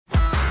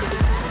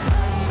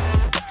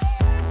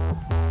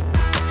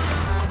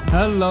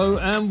Hello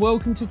and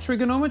welcome to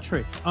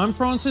Trigonometry. I'm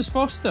Francis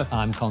Foster.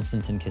 I'm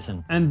Konstantin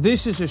Kisin. And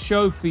this is a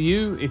show for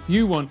you if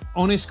you want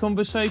honest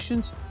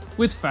conversations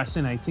with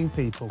fascinating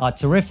people. Our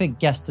terrific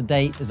guest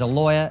today is a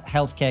lawyer,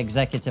 healthcare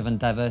executive and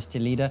diversity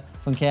leader,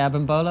 Funke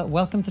Abimbola.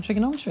 Welcome to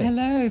Trigonometry.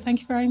 Hello,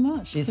 thank you very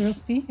much. It's thrilled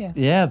to be here.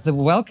 Yeah,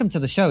 welcome to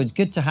the show. It's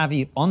good to have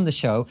you on the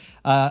show.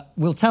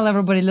 We'll tell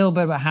everybody a little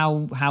bit about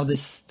how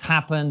this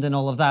happened and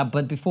all of that.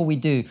 But before we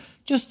do,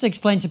 just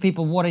explain to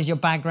people, what is your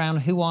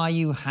background? Who are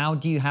you? How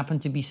do you happen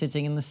to be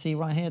sitting in the seat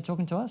right here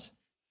talking to us?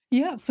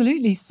 Yeah,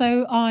 absolutely.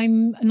 So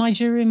I'm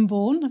Nigerian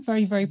born,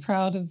 very, very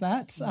proud of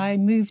that. I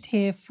moved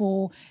here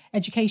for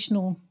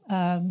educational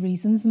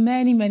reasons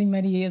many, many,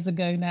 many years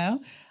ago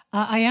now.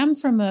 I am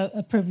from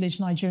a privileged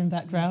Nigerian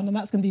background, and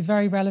that's going to be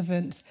very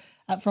relevant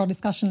for our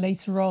discussion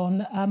later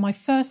on. My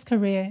first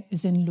career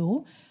is in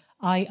law.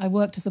 I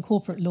worked as a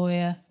corporate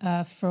lawyer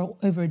for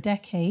over a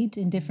decade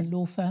in different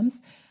law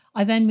firms.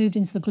 I then moved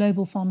into the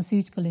global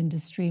pharmaceutical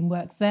industry and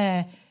worked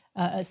there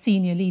at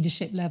senior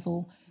leadership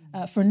level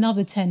for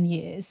another 10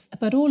 years.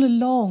 But all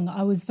along,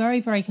 I was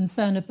very, very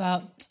concerned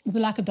about the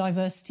lack of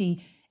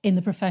diversity in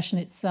the profession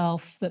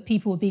itself, that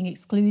people were being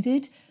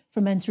excluded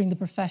from entering the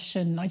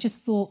profession. I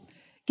just thought,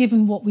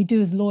 given what we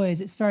do as lawyers,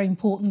 it's very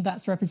important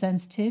that's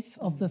representative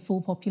of the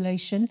full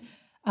population.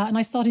 And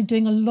I started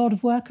doing a lot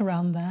of work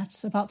around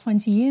that about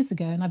 20 years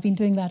ago, and I've been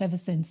doing that ever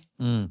since.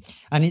 And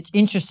it's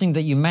interesting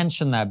that you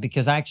mentioned that,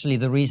 because actually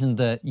the reason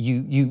that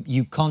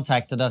you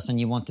contacted us and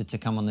you wanted to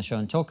come on the show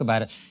and talk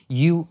about it,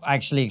 you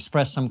actually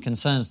expressed some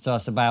concerns to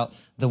us about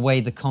the way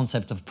the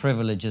concept of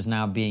privilege is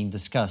now being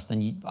discussed.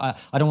 And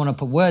I don't want to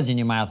put words in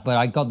your mouth, but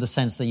I got the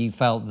sense that you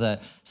felt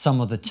that some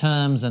of the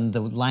terms and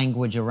the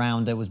language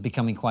around it was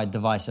becoming quite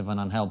divisive and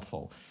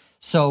unhelpful.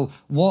 So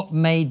what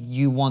made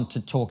you want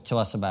to talk to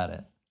us about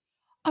it?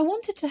 I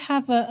wanted to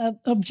have an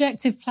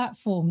objective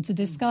platform to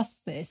discuss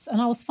this, and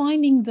I was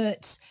finding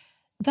that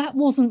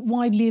wasn't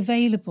widely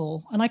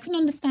available, and I couldn't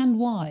understand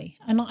why.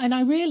 And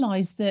I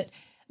realised that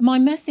my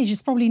message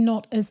is probably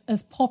not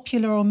as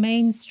popular or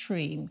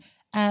mainstream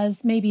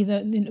as maybe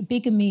the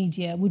bigger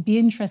media would be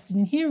interested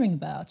in hearing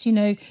about. You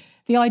know,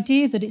 the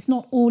idea that it's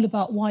not all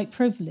about white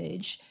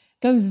privilege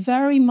goes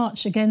very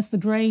much against the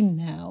grain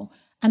now,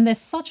 and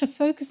there's such a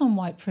focus on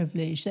white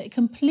privilege that it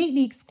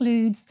completely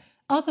excludes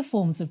other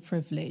forms of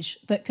privilege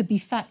that could be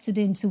factored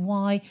into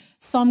why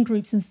some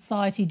groups in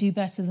society do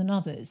better than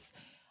others.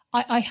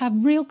 I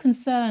have real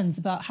concerns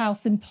about how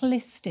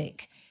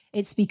simplistic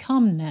it's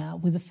become now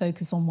with a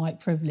focus on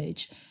white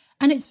privilege.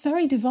 And it's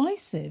very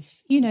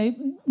divisive. You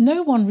know,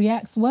 no one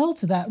reacts well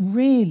to that,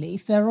 really,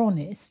 if they're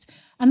honest.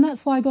 And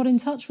that's why I got in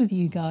touch with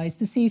you guys,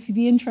 to see if you'd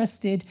be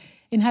interested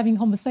in having a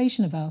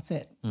conversation about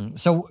it.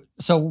 So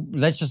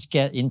let's just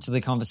get into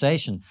the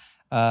conversation.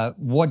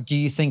 What do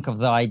you think of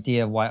the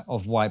idea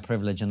of white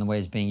privilege and the way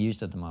it's being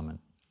used at the moment?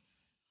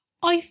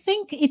 I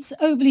think it's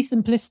overly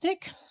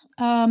simplistic.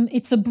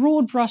 It's a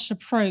broad brush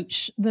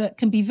approach that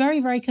can be very,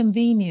 very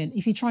convenient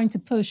if you're trying to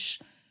push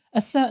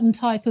a certain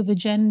type of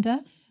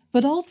agenda,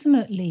 but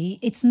ultimately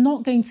it's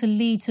not going to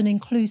lead to an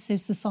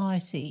inclusive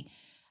society.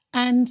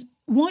 And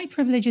white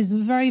privilege is a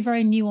very,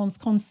 very nuanced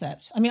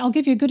concept. I mean, I'll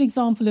give you a good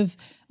example of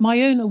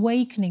my own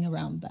awakening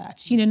around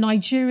that. You know,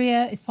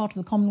 Nigeria is part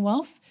of the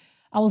Commonwealth.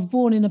 I was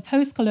born in a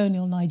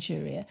post-colonial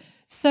Nigeria.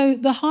 So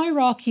the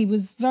hierarchy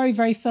was very,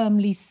 very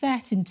firmly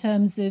set in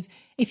terms of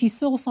if you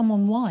saw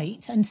someone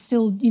white and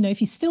still, you know, if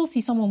you still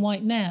see someone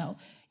white now,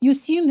 you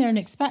assume they're an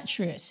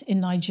expatriate in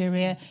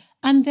Nigeria,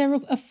 and they're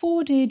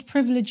afforded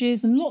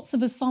privileges, and lots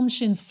of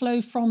assumptions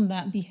flow from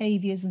that,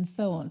 behaviours and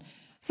so on.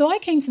 So I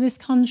came to this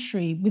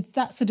country with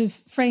that sort of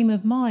frame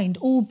of mind,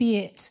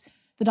 albeit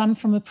that I'm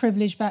from a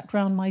privileged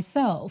background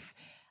myself.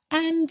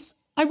 And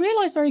I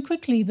realised very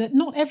quickly that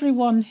not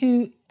everyone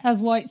who has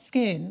white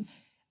skin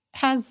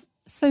has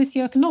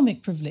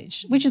socioeconomic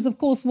privilege, which is, of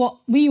course, what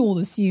we all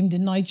assumed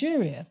in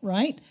Nigeria,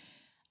 right?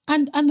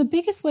 And the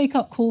biggest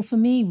wake-up call for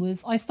me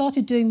was I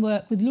started doing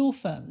work with law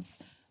firms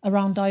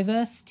around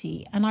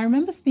diversity. And I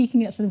remember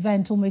speaking at an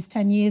event almost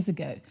 10 years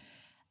ago.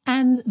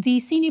 And the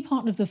senior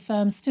partner of the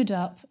firm stood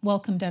up,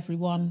 welcomed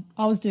everyone.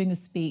 I was doing a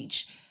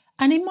speech.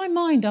 And in my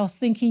mind, I was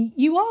thinking,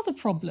 you are the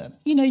problem.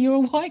 You know, you're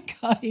a white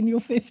guy in your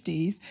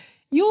 50s.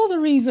 You're the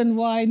reason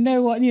why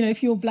no one, you know,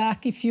 if you're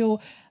black, if you're,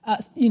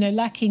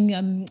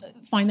 lacking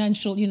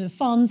financial,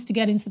 funds to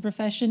get into the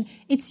profession,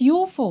 it's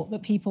your fault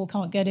that people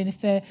can't get in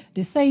if they're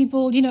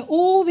disabled. You know,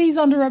 all these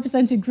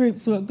underrepresented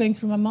groups were going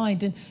through my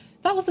mind. And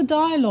that was the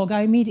dialogue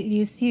I immediately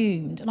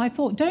assumed. And I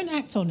thought, don't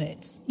act on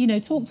it. You know,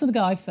 talk to the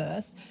guy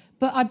first.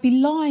 But I'd be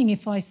lying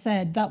if I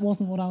said that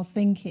wasn't what I was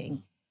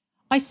thinking.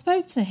 I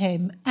spoke to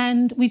him,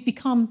 and we've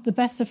become the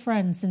best of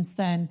friends since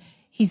then.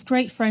 He's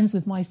great friends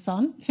with my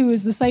son, who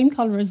is the same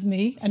colour as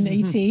me and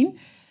 18.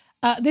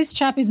 This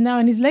chap is now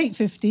in his late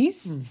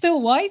 50s,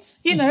 still white, so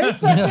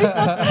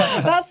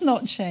that's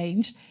not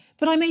changed.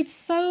 But I made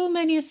so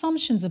many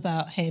assumptions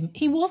about him.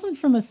 He wasn't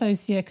from a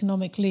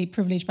socioeconomically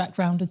privileged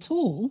background at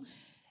all.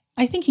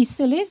 I think he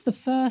still is the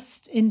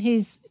first in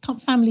his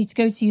family to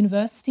go to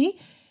university.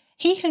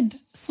 he had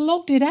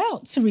slogged it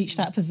out to reach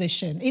that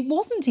position. It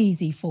wasn't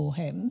easy for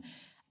him,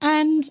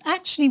 and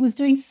actually was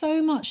doing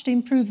so much to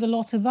improve the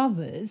lot of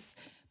others.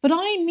 But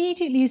I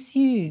immediately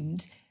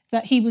assumed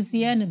that he was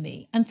the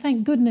enemy, and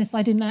thank goodness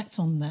I didn't act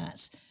on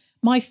that.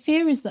 My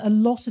fear is that a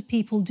lot of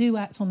people do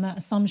act on that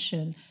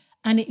assumption,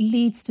 and it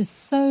leads to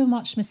so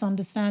much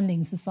misunderstanding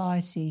in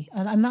society,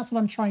 and that's what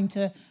I'm trying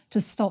to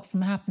stop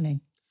from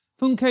happening.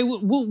 Funke,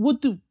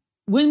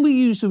 when we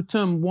use the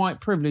term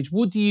white privilege,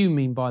 what do you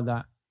mean by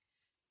that?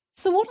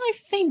 So what I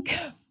think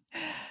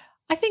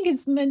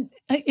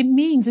it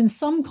means in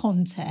some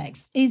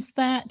contexts is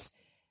that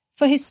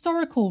for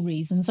historical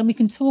reasons, and we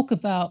can talk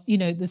about,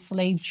 the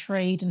slave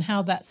trade and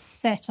how that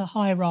set a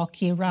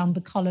hierarchy around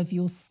the colour of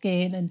your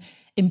skin and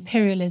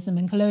imperialism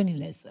and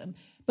colonialism.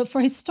 But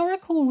for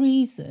historical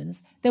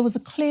reasons, there was a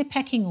clear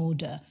pecking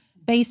order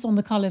based on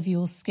the colour of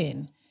your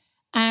skin.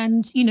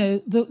 And,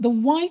 the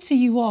whiter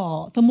you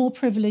are, the more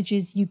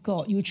privileges you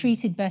got, you were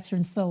treated better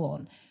and so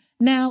on.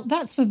 Now,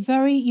 that's for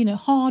very,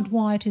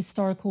 hardwired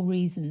historical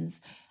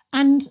reasons.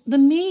 And the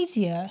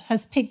media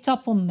has picked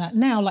up on that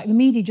now, like the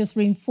media just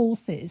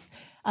reinforces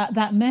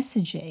that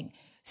messaging.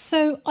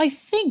 So I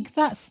think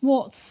that's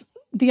what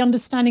the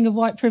understanding of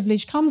white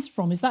privilege comes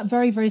from, is that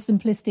very, very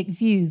simplistic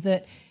view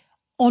that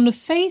on the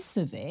face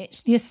of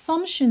it, the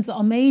assumptions that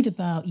are made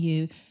about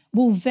you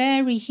will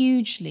vary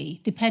hugely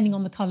depending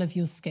on the colour of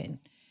your skin.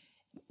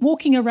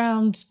 Walking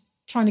around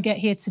trying to get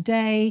here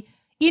today,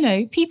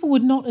 people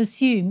would not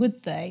assume,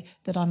 would they,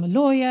 that I'm a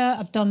lawyer,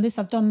 I've done this,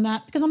 I've done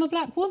that, because I'm a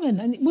black woman.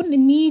 And it wouldn't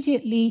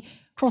immediately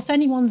cross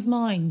anyone's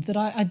mind that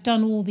I'd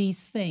done all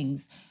these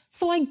things.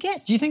 So I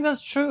get... Do you think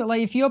that's true?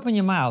 Like, if you open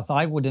your mouth,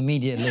 I would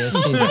immediately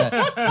assume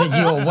that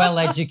you're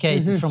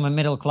well-educated from a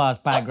middle-class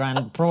background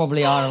and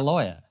probably are a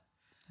lawyer.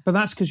 But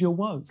that's because you're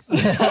woke.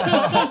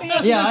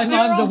 Yeah, I'm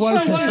the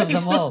wokest of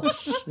them all,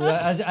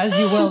 as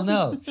you well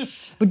know.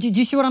 But do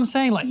you see what I'm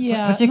saying? Like,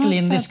 particularly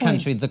in this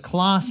country, the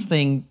class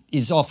thing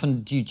is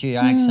often due to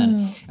your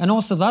accent. And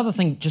also the other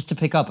thing, just to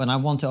pick up, and I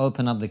want to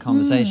open up the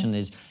conversation,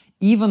 is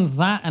even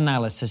that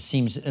analysis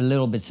seems a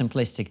little bit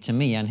simplistic to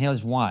me, and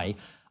here's why.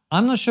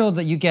 I'm not sure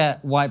that you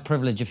get white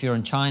privilege if you're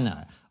in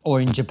China or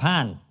in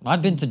Japan.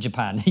 I've been to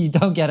Japan. You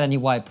don't get any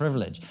white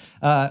privilege.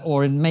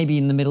 Or maybe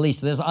in the Middle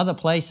East. There's other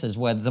places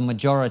where the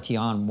majority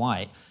aren't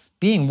white.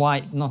 Being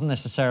white, not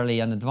necessarily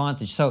an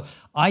advantage. So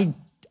I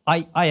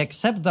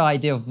accept the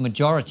idea of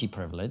majority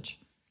privilege.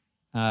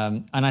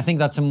 And I think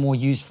that's a more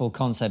useful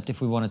concept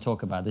if we want to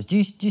talk about this. Do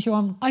you see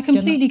what I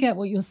completely get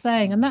what you're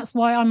saying. And that's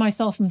why I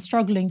myself am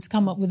struggling to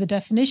come up with a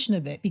definition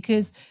of it,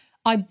 because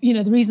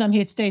the reason I'm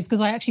here today is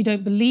because I actually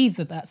don't believe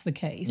that that's the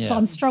case. Yeah. So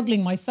I'm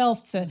struggling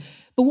myself to...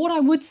 But what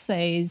I would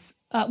say is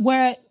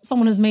where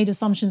someone has made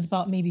assumptions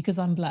about me because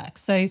I'm black.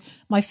 So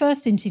my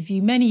first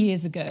interview many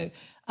years ago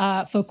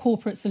for a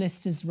corporate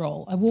solicitor's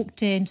role, I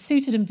walked in,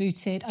 suited and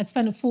booted. I'd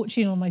spent a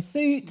fortune on my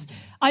suit.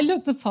 I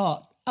looked the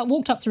part. I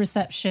walked up to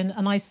reception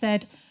and I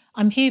said,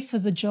 I'm here for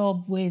the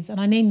job with... And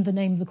I named the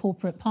name of the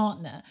corporate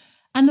partner.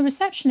 And the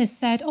receptionist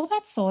said, oh,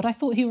 that's odd. I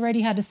thought he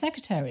already had a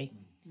secretary.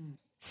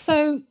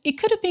 So it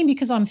could have been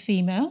because I'm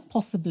female,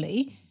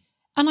 possibly.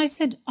 And I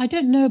said, I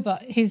don't know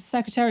about his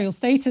secretarial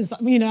status.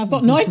 I've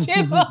got no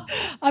idea, but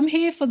I'm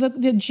here for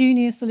the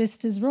junior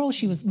solicitor's role.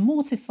 She was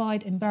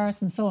mortified,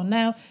 embarrassed, and so on.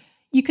 Now,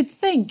 you could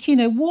think,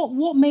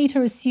 what made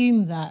her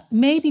assume that?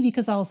 Maybe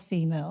because I was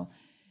female.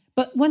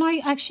 But when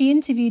I actually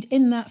interviewed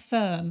in that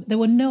firm, there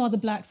were no other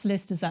black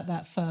solicitors at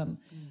that firm.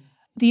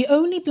 The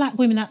only black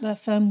women at that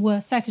firm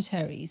were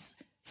secretaries.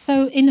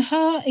 So in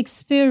her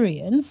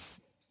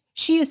experience...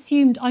 she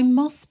assumed I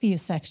must be a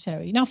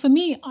secretary. Now, for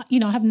me,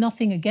 I have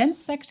nothing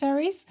against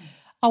secretaries.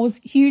 I was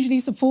hugely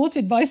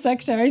supported by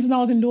secretaries when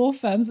I was in law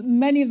firms.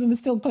 Many of them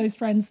are still close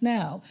friends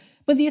now.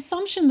 But the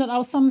assumption that I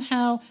was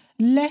somehow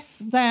less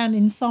than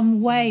in some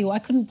way, or I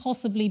couldn't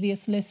possibly be a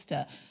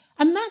solicitor,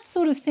 and that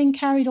sort of thing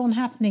carried on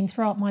happening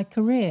throughout my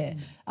career.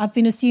 I've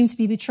been assumed to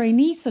be the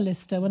trainee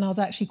solicitor when I was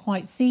actually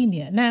quite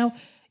senior. Now,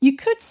 you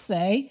could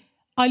say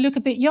I look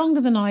a bit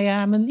younger than I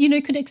am, and,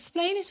 could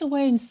explain it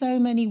away in so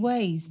many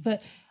ways, but...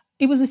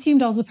 it was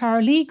assumed I was a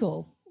paralegal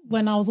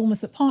when I was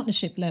almost at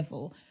partnership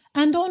level,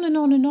 and on and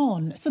on and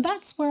on. So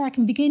that's where I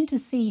can begin to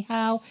see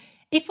how,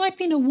 if I'd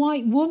been a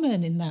white woman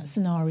in that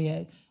scenario,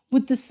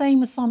 would the same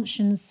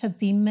assumptions have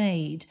been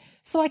made?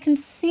 So I can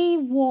see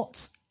what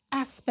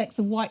aspects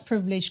of white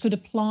privilege could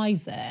apply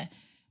there.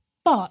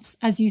 But,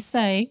 as you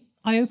say,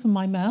 I open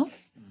my mouth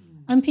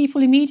and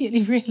people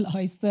immediately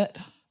realise that,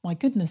 my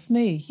goodness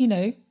me,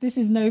 this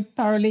is no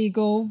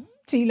paralegal,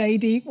 tea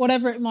lady,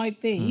 whatever it might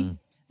be.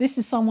 This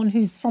is someone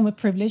who's from a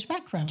privileged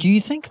background. Do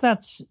you think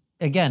that's,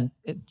 again,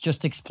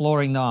 just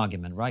exploring the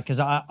argument, right? Because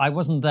I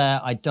wasn't there.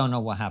 I don't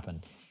know what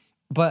happened.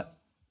 But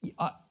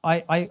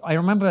I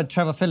remember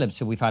Trevor Phillips,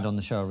 who we've had on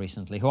the show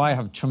recently, who I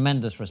have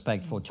tremendous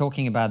respect for,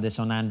 talking about this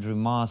on Andrew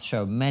Marr's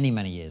show many,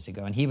 many years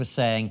ago. And he was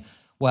saying,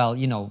 well,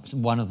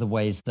 one of the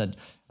ways that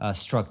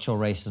structural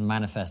racism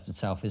manifests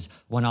itself is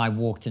when I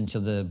walked into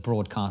the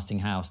broadcasting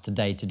house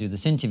today to do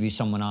this interview,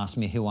 someone asked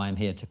me who I'm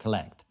here to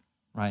collect,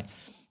 right?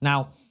 Now...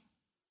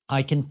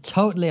 I can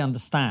totally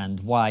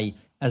understand why,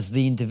 as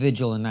the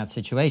individual in that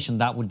situation,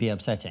 that would be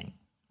upsetting,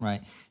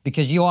 right?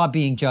 Because you are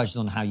being judged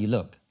on how you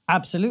look.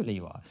 Absolutely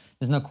you are.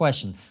 There's no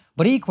question.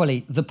 But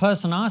equally, the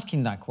person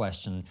asking that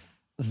question,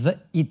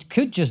 it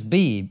could just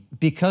be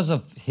because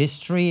of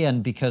history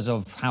and because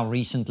of how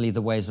recently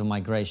the waves of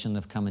migration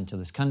have come into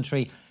this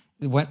country.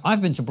 When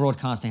I've been to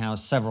Broadcasting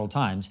House several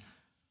times,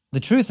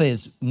 the truth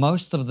is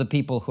most of the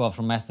people who are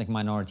from ethnic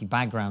minority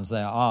backgrounds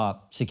there are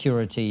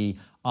security,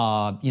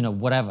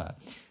 whatever.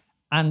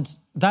 And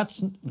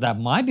that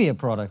might be a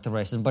product of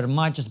racism, but it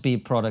might just be a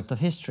product of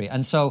history.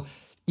 And so,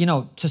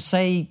 to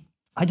say,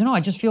 I don't know, I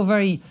just feel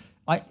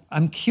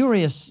I'm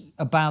curious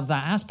about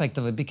that aspect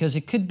of it, because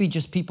it could be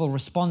just people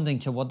responding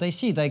to what they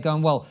see. They're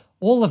going, well,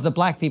 all of the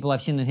black people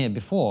I've seen in here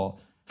before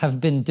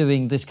have been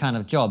doing this kind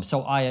of job,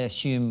 so I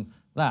assume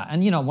that.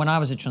 And, when I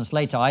was a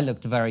translator, I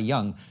looked very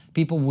young.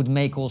 People would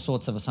make all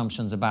sorts of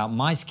assumptions about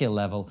my skill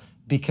level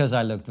because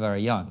I looked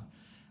very young.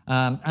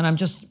 And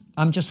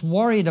I'm just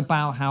worried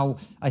about how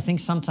I think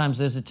sometimes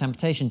there's a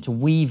temptation to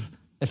weave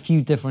a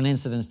few different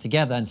incidents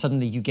together and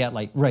suddenly you get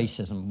like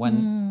racism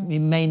when it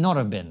may not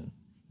have been.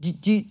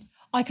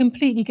 I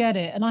completely get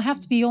it. And I have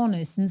to be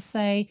honest and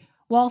say,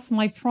 whilst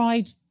my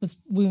pride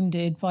was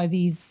wounded by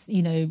these,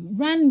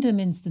 random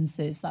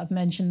instances that I've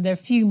mentioned, there are a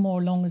few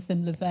more along a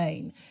similar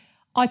vein,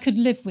 I could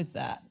live with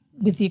that,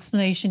 with the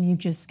explanation you've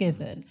just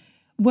given.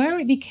 Where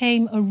it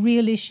became a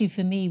real issue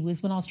for me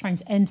was when I was trying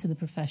to enter the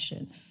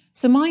profession.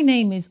 So my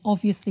name is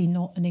obviously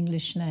not an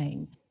English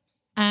name.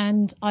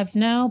 And I've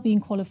now been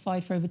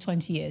qualified for over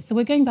 20 years. So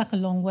we're going back a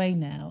long way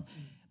now.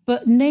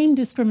 But name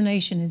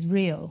discrimination is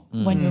real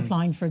when you're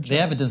applying for a job.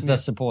 The evidence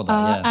does support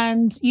that,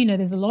 And,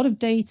 there's a lot of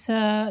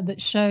data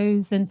that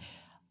shows. And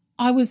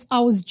I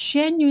was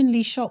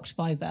genuinely shocked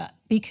by that,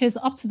 because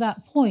up to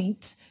that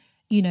point,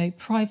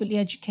 privately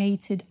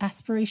educated,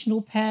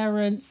 aspirational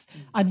parents,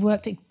 I'd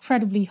worked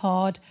incredibly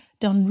hard,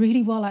 done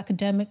really well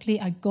academically.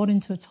 I'd got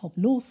into a top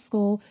law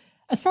school.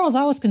 As far as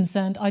I was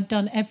concerned, I'd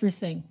done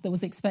everything that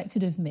was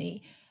expected of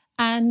me.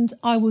 And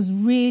I was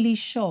really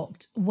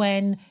shocked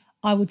when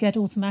I would get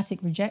automatic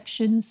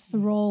rejections for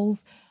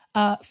roles.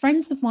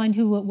 Friends of mine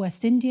who were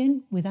West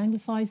Indian with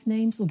anglicised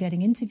names were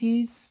getting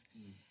interviews.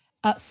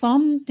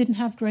 Some didn't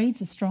have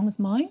grades as strong as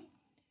mine.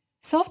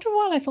 So after a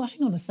while, I thought,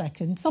 hang on a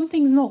second,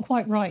 something's not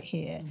quite right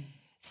here.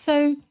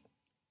 So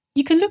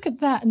you can look at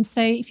that and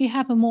say, if you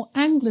have a more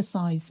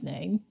anglicised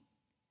name,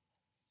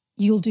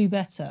 you'll do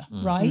better,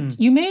 right?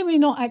 You may or may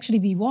not actually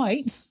be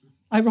white,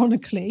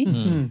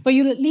 ironically, but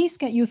you'll at least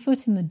get your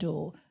foot in the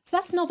door. So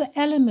that's another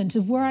element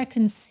of where I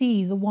can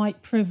see the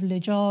white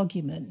privilege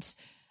argument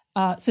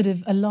sort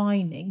of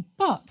aligning.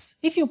 But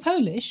if you're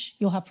Polish,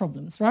 you'll have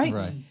problems, right?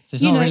 Right. So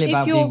it's not really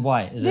about being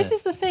white, is it? This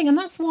is the thing, and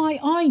that's why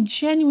I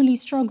genuinely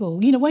struggle.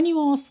 When you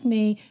ask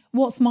me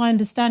what's my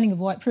understanding of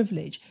white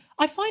privilege,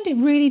 I find it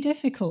really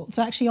difficult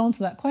to actually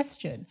answer that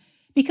question,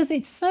 because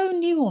it's so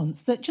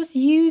nuanced that just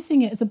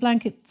using it as a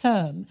blanket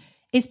term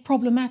is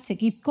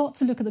problematic. You've got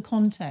to look at the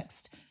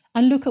context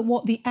and look at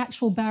what the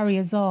actual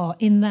barriers are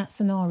in that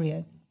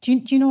scenario. Do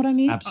you know what I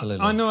mean?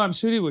 Absolutely. I know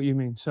absolutely what you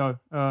mean. So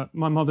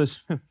my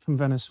mother's from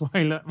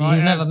Venezuela. Right?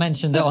 He's never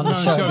mentioned it on the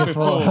show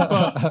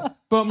before.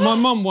 But my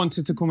mum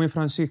wanted to call me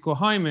Francisco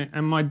Jaime,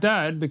 and my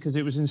dad, because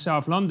it was in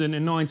South London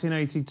in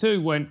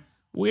 1982, went,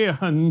 we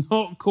are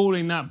not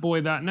calling that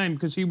boy that name,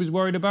 because he was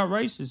worried about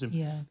racism.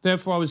 Yeah.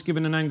 Therefore, I was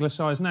given an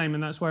anglicised name,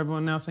 and that's why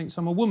everyone now thinks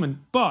I'm a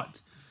woman.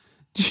 But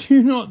do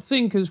you not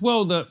think as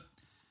well that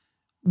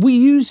we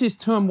use this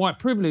term white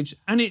privilege,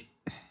 and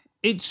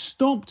it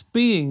stopped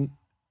being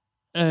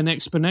an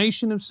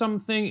explanation of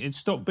something, it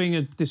stopped being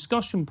a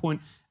discussion point,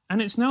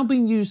 and it's now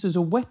being used as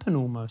a weapon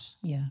almost.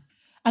 Yeah.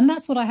 And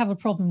that's what I have a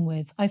problem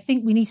with. I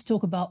think we need to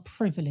talk about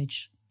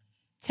privilege.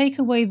 Take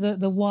away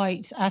the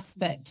white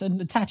aspect and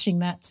attaching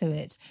that to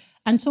it,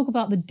 and talk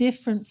about the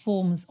different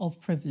forms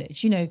of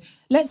privilege.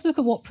 Let's look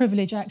at what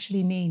privilege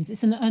actually means.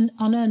 It's an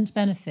unearned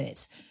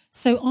benefit.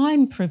 So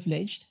I'm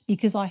privileged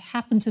because I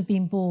happen to have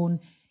been born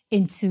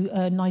into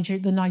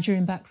the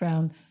Nigerian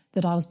background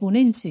that I was born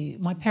into.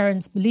 My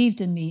parents believed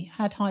in me,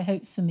 had high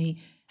hopes for me,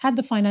 had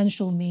the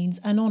financial means,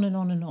 and on and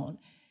on and on.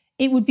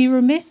 It would be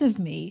remiss of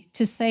me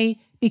to say,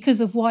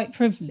 because of white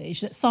privilege,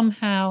 that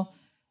somehow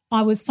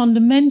I was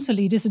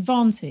fundamentally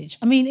disadvantaged.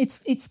 I mean,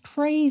 it's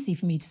crazy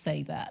for me to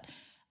say that.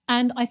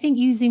 And I think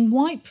using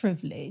white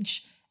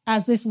privilege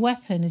as this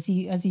weapon, as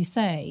you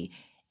say,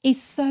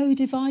 is so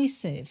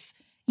divisive.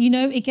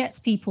 It gets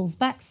people's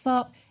backs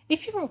up.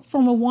 If you're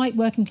from a white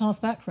working class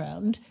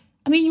background,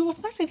 I mean, you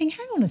automatically think,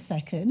 hang on a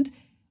second,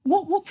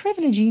 what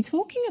privilege are you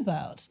talking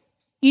about?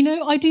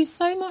 I do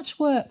so much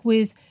work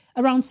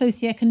around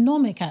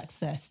socioeconomic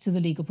access to the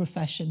legal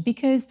profession,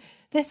 because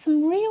there's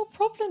some real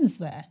problems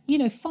there,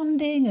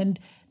 funding and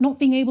not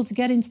being able to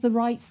get into the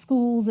right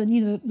schools. And,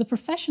 the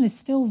profession is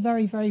still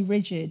very, very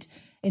rigid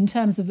in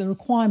terms of the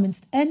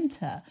requirements to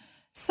enter.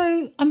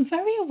 So I'm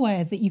very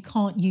aware that you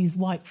can't use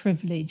white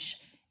privilege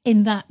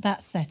in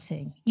that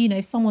setting.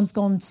 If someone's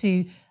gone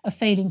to a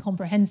failing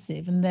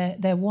comprehensive and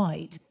they're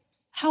white,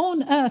 how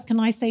on earth can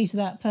I say to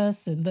that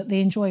person that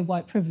they enjoy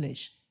white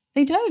privilege?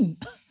 They don't.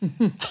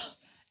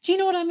 Do you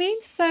know what I mean?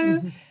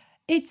 So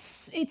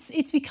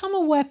it's become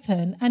a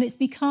weapon, and it's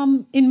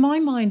become, in my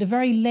mind, a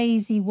very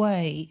lazy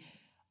way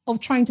of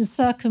trying to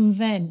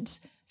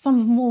circumvent some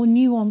of the more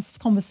nuanced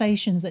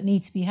conversations that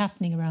need to be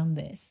happening around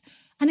this.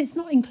 And it's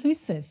not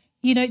inclusive.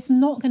 You know, it's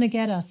not going to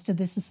get us to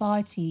this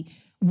society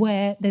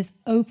where there's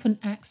open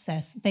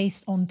access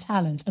based on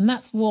talent. And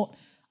that's what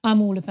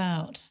I'm all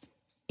about.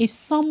 If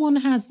someone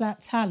has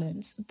that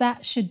talent,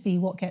 that should be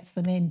what gets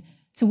them in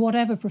to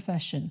whatever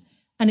profession.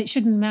 And it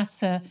shouldn't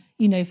matter,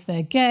 you know, if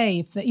they're gay,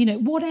 if they're, you know,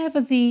 whatever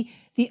the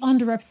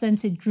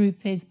underrepresented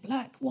group is,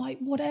 black,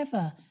 white,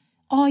 whatever.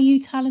 Are you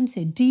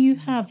talented? Do you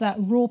have that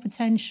raw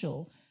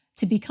potential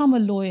to become a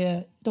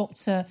lawyer,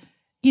 doctor,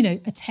 you know,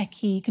 a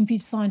techie,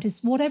 computer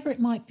scientist, whatever it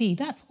might be?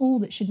 That's all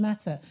that should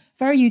matter.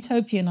 Very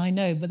utopian, I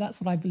know, but that's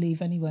what I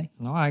believe anyway.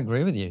 No, I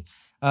agree with you.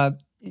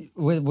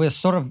 We're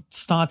sort of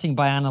starting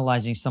by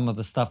analyzing some of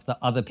the stuff that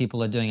other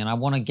people are doing, and I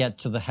want to get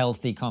to the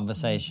healthy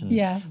conversation.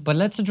 Yeah. But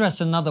let's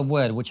address another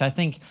word, which I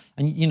think,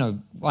 and you know,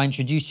 I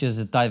introduced you as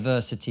a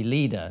diversity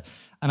leader,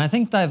 and I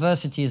think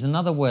diversity is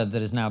another word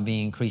that is now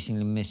being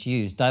increasingly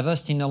misused.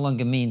 Diversity no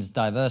longer means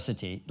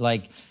diversity.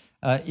 Like,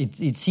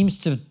 it seems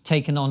to have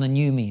taken on a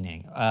new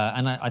meaning.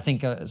 And I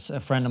think a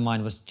friend of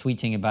mine was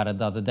tweeting about it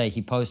the other day.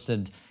 He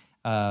posted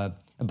a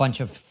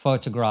bunch of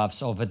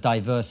photographs of a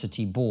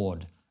diversity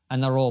board,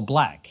 and they're all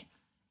black.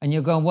 And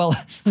you're going, well,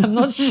 I'm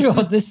not sure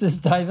this is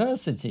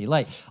diversity.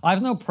 Like, I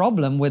have no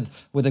problem with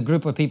a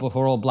group of people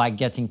who are all black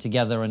getting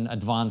together and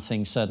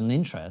advancing certain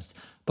interests.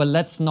 But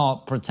let's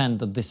not pretend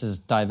that this is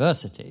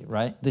diversity,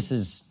 right? This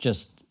is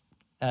just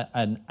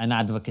an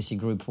advocacy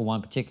group for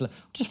one particular,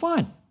 which is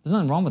fine. There's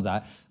nothing wrong with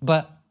that.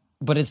 But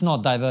it's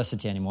not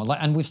diversity anymore. Like,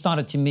 and we've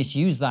started to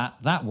misuse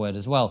that word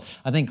as well.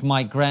 I think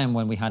Mike Graham,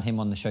 when we had him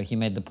on the show, he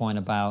made the point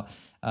about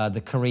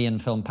the Korean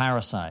film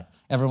Parasite.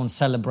 Everyone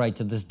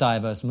celebrated this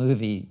diverse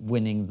movie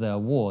winning the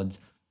award.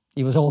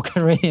 It was all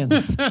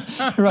Koreans,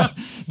 right?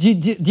 Do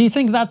you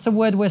think that's a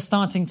word we're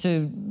starting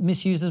to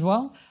misuse as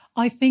well?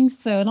 I think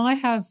so. And I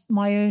have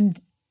my own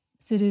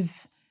sort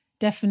of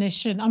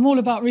definition. I'm all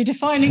about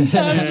redefining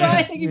terms, right?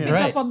 I think you picked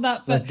up on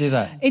that. But let's do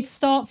that. It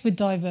starts with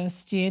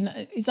diversity,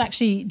 and it's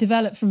actually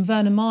developed from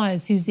Verna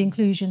Myers, who's the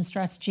inclusion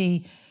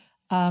strategy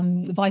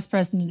the vice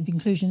president of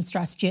inclusion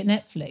strategy at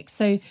Netflix.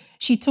 So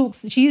she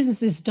uses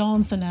this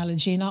dance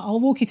analogy, and I'll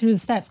walk you through the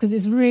steps because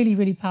it's really,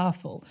 really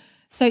powerful.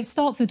 So it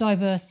starts with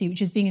diversity,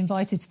 which is being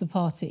invited to the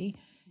party.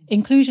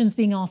 Inclusion's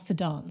being asked to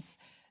dance.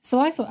 So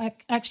I thought,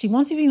 actually,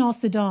 once you've been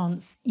asked to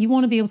dance, you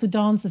want to be able to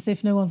dance as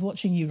if no one's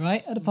watching you,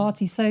 right, at a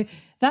party. So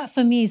that,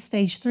 for me, is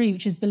stage 3,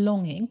 which is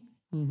belonging.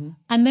 Mm-hmm.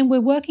 And then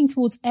we're working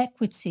towards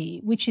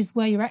equity, which is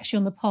where you're actually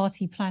on the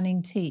party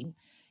planning team.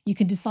 You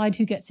can decide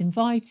who gets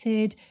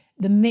invited,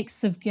 the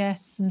mix of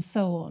guests, and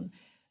so on.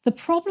 The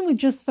problem with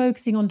just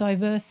focusing on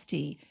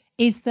diversity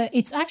is that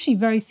it's actually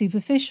very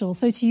superficial.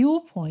 So to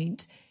your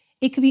point,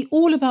 it could be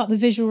all about the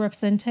visual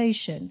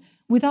representation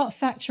without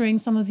factoring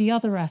some of the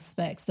other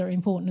aspects that are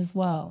important as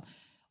well.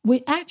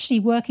 We're actually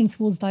working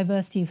towards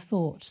diversity of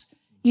thought.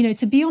 You know,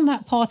 to be on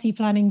that party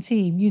planning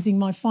team, using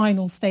my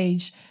final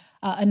stage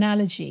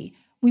analogy,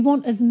 we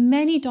want as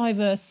many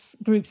diverse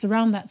groups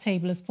around that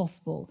table as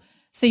possible.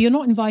 So you're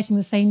not inviting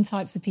the same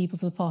types of people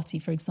to the party,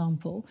 for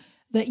example,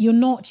 that you're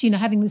not,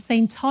 having the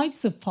same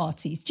types of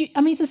parties.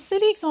 It's a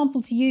silly example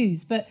to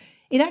use, but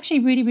it actually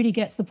really, really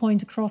gets the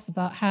point across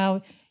about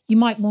how you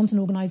might want an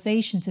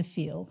organisation to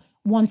feel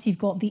once you've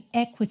got the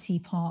equity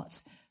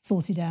part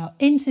sorted out.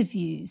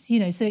 Interviews,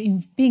 so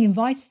in being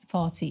invited to the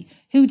party,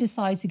 who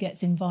decides who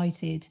gets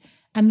invited,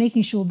 and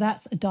making sure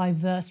that's a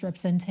diverse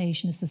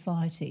representation of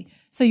society.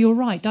 So you're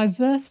right,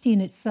 diversity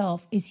in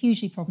itself is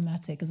hugely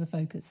problematic as a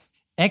focus.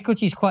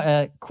 Equity is quite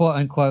a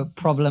quote-unquote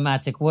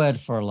problematic word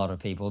for a lot of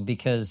people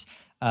because,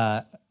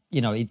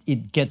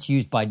 it gets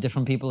used by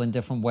different people in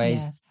different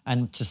ways. Yes.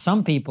 And to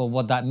some people,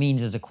 what that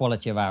means is a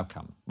quality of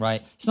outcome,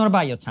 right? It's not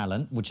about your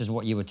talent, which is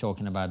what you were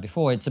talking about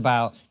before. It's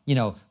about,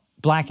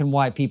 black and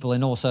white people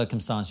in all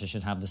circumstances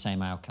should have the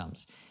same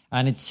outcomes.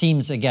 And it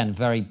seems, again,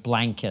 very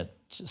blanket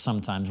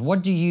sometimes.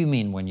 What do you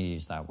mean when you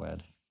use that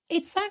word?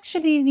 It's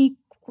actually the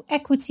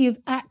equity of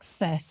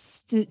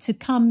access to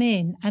come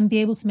in and be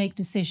able to make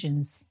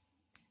decisions.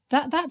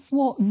 That's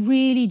what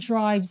really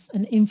drives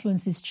and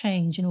influences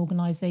change in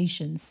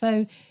organisations.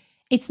 So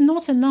it's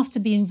not enough to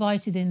be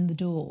invited in the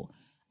door.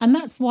 And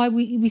that's why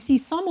we see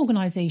some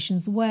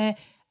organisations where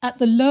at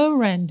the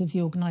lower end of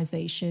the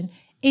organisation,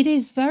 it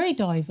is very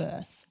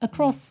diverse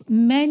across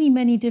many,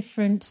 many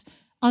different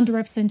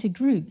underrepresented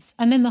groups.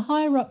 And then the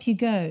higher up you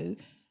go,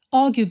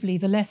 arguably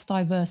the less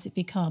diverse it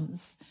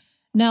becomes.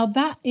 Now,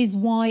 that is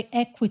why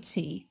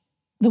equity,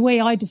 the way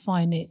I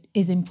define it,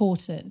 is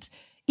important.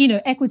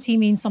 Equity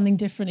means something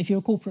different if you're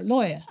a corporate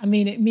lawyer.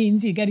 It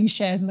means you're getting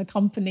shares in the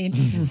company.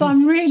 So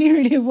I'm really,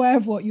 really aware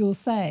of what you're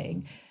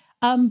saying.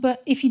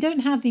 But if you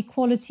don't have the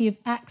equality of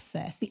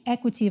access, the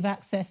equity of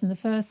access in the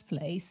first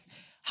place,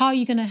 how are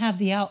you going to have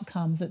the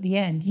outcomes at the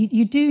end?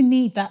 You do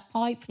need that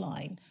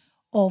pipeline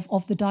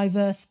of the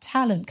diverse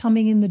talent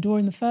coming in the door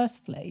in the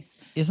first place.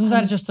 Isn't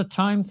that just a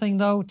time thing,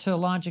 though, to a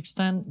large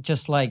extent?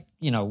 Just like,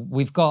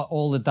 we've got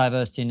all the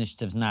diversity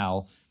initiatives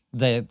now.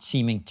 They're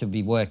seeming to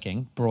be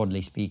working,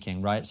 broadly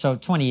speaking, right? So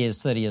 20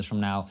 years, 30 years from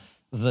now,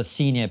 the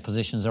senior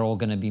positions are all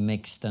going to be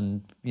mixed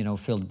and,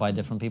 filled by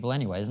different people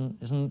anyway.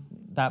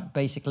 Isn't that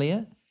basically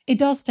it? It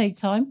does take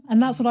time.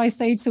 And that's what I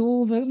say to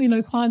all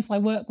the, clients I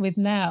work with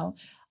now.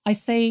 I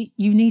say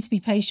you need to be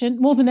patient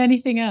more than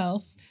anything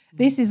else.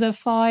 This is a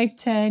 5,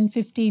 10,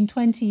 15,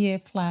 20-year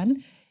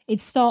plan.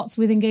 It starts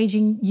with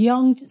engaging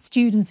young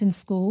students in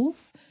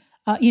schools,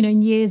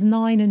 in years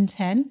 9 and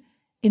 10,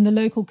 in the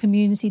local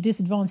community,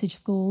 disadvantaged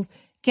schools,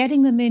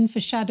 getting them in for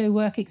shadow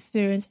work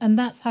experience, and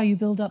that's how you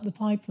build up the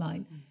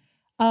pipeline.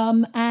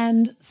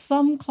 And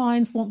some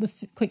clients want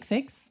the quick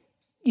fix,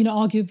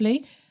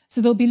 arguably,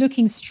 so they'll be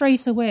looking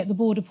straight away at the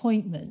board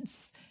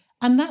appointments.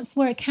 And that's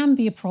where it can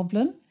be a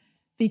problem,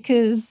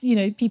 because,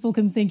 people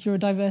can think you're a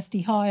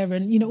diversity hire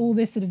and, all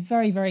this sort of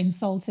very, very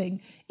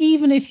insulting.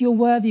 Even if you're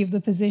worthy of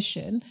the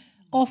position,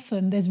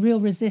 often there's real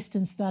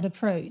resistance to that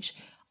approach.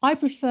 I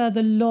prefer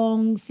the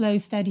long, slow,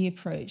 steady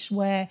approach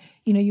where,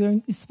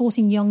 you're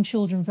supporting young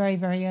children very,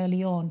 very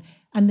early on,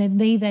 and then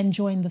they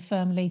join the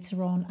firm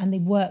later on and they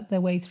work their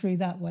way through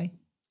that way.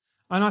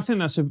 And I think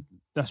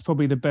that's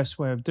probably the best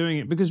way of doing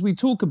it, because we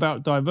talk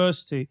about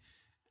diversity,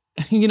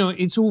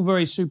 it's all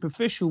very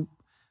superficial.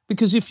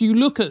 Because if you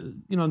look at,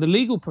 the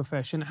legal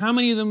profession, how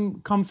many of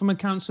them come from a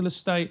council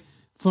estate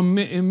from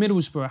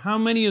Middlesbrough? How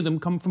many of them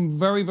come from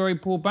very, very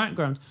poor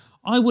backgrounds?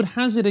 I would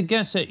hazard a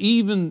guess that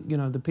even,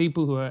 the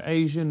people who are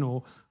Asian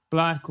or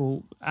black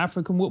or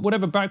African,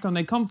 whatever background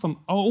they come from,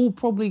 are all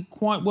probably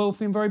quite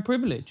wealthy and very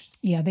privileged.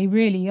 Yeah, they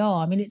really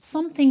are. I mean, it's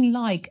something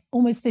like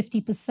almost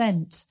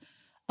 50%,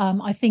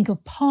 I think,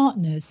 of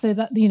partners. So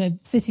that,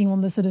 sitting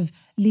on the sort of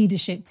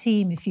leadership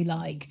team, if you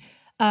like,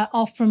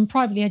 are from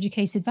privately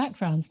educated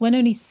backgrounds, when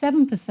only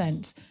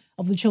 7%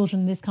 of the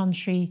children in this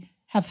country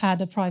have had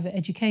a private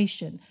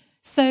education.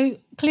 So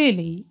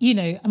clearly,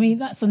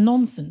 that's a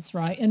nonsense,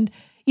 right? And,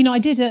 I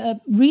did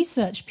a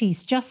research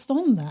piece just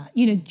on that,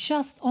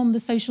 just on the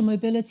social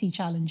mobility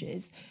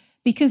challenges,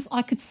 because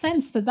I could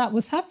sense that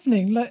was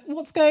happening. Like,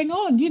 what's going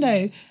on?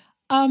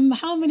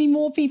 How many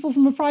more people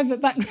from a private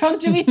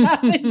background do we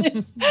have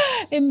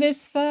in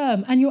this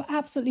firm? And you're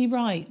absolutely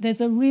right. There's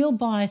a real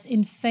bias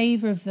in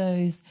favour of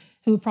those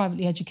who are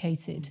privately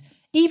educated.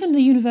 Even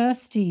the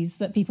universities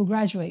that people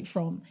graduate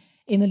from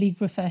in the legal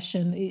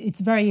profession,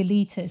 it's very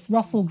elitist.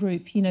 Russell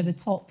Group, the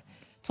top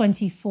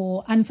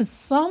 24. And for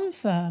some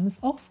firms,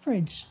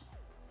 Oxbridge,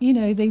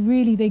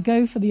 they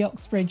go for the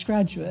Oxbridge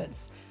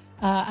graduates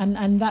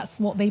and that's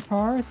what they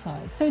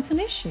prioritise. So it's an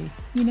issue,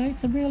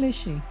 it's a real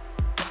issue.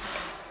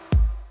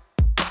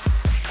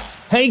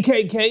 Hey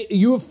KK, are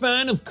you a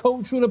fan of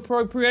cultural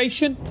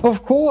appropriation?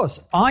 Of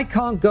course. I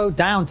can't go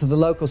down to the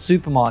local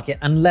supermarket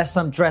unless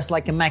I'm dressed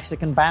like a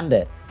Mexican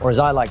bandit, or as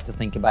I like to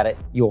think about it,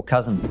 your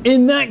cousin.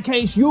 In that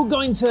case, you're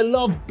going to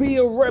love Be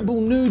a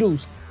Rebel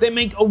noodles. They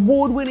make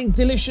award-winning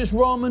delicious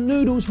ramen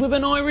noodles with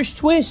an Irish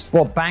twist.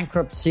 What,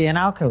 bankruptcy and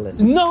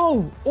alcoholism?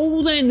 No!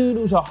 All their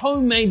noodles are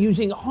homemade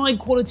using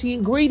high-quality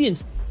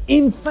ingredients.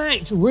 In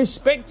fact,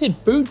 respected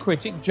food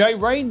critic Jay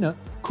Rayner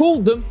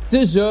called them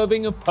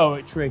deserving of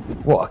poetry.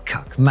 What a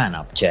cuck. Man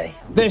up, Jay.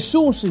 Their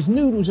sauces,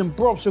 noodles and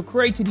broths are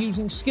created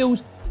using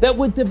skills that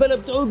were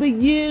developed over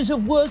years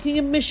of working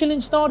in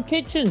Michelin-starred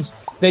kitchens.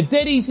 They're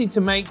dead easy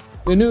to make.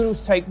 The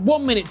noodles take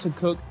 1 minute to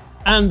cook,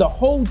 and the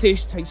whole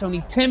dish takes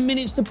only 10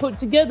 minutes to put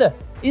together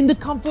in the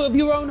comfort of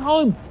your own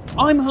home.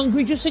 I'm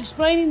hungry just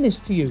explaining this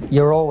to you.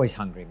 You're always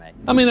hungry, mate.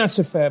 I mean, that's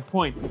a fair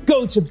point.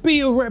 Go to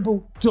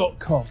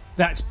bearebel.com.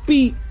 That's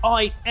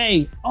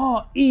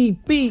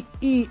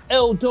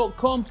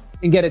BIAREBEL.com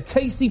and get a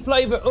tasty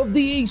flavour of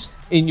the East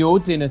in your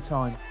dinner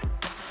time.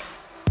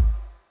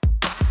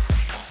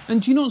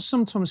 And do you not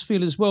sometimes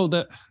feel as well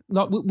that,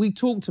 like we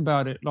talked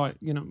about it, like,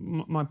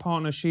 my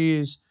partner,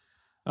 she's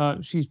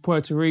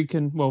Puerto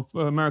Rican,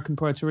 American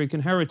Puerto Rican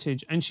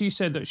heritage. And she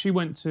said that she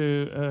went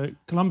to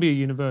Columbia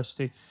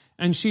University.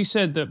 And she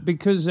said that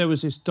because there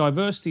was this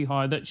diversity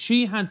hire, that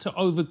she had to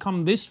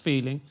overcome this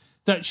feeling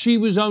that she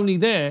was only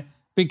there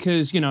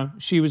because,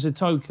 she was a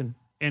token,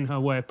 in her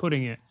way of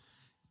putting it.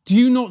 Do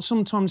you not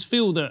sometimes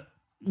feel that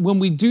when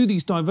we do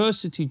these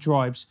diversity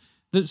drives,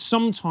 that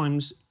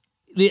sometimes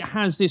it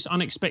has this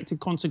unexpected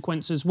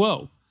consequence as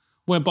well,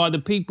 whereby the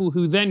people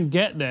who then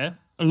get there,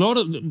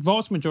 the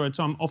vast majority of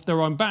the time, off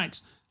their own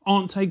backs,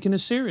 aren't taken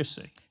as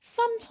seriously?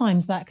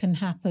 Sometimes that can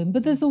happen,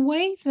 but there's a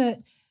way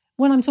that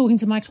when I'm talking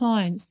to my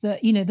clients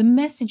that, the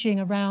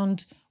messaging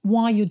around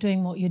why you're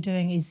doing what you're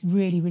doing is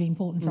really, really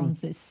important,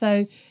 Francis.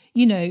 So,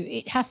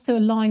 it has to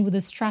align with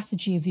the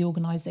strategy of the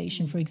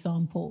organisation, for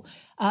example.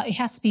 It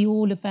has to be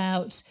all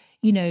about,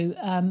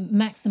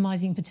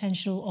 maximising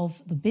potential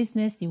of the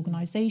business, the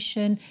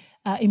organisation,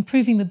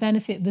 improving the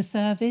benefit of the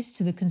service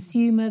to the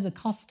consumer, the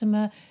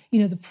customer,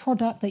 the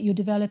product that you're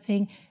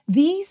developing.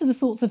 These are the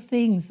sorts of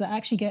things that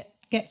actually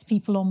gets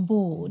people on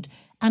board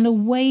and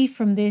away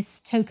from this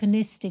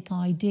tokenistic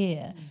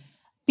idea.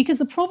 Because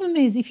the problem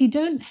is, if you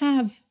don't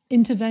have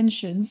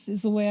interventions,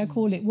 is the way I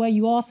call it, where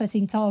you are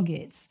setting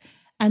targets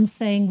and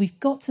saying we've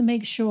got to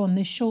make sure on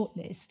this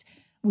shortlist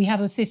we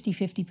have a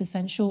 50%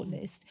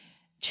 shortlist.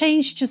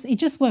 Change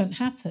just won't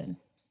happen.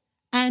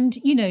 And,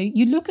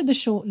 you look at the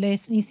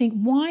shortlist and you think,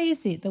 why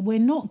is it that we're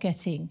not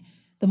getting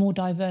the more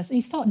diverse? And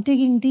you start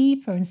digging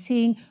deeper and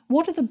seeing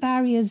what are the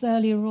barriers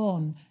earlier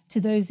on to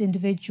those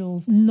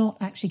individuals not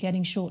actually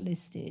getting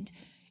shortlisted.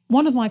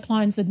 One of my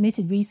clients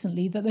admitted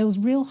recently that there was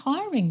real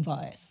hiring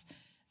bias.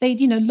 They'd,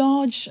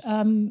 large,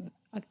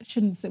 I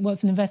shouldn't say, well,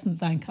 it's an investment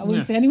bank. I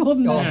wouldn't say any more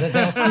than that.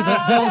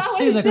 They'll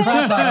sue the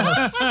crap out of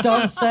us.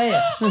 Don't say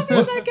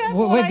it.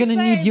 We're going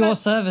to need your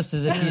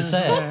services if you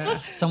say it.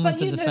 Someone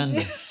to defend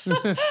us.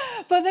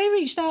 But they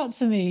reached out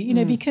to me,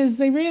 because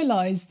they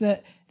realised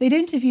that they'd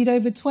interviewed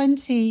over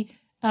 20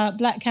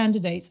 black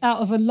candidates out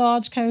of a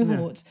large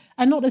cohort,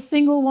 and not a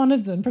single one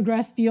of them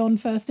progressed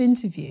beyond first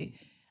interview.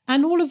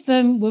 And all of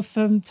them were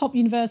from top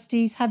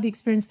universities, had the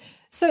experience.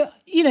 So,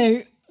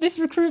 this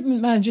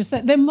recruitment manager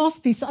said there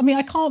must be...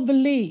 I can't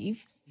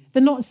believe that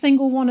not a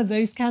single one of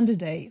those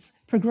candidates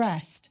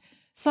progressed.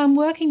 So I'm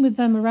working with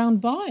them around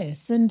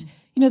bias. And,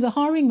 the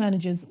hiring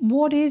managers,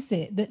 what is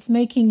it that's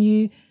making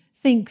you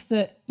think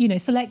that,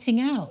 selecting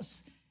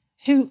out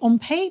who on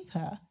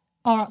paper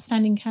are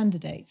outstanding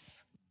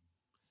candidates?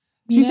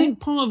 Do you think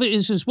part of it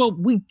is as well,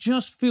 we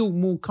just feel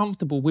more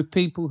comfortable with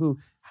people who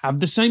have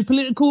the same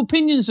political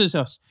opinions as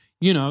us,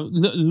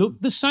 that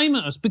look the same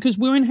at us, because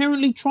we're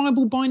inherently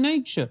tribal by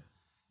nature.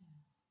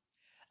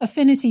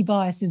 Affinity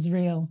bias is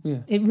real.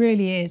 Yeah. It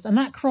really is. And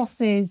that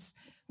crosses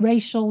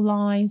racial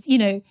lines.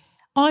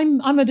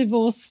 I'm a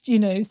divorced,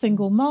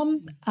 single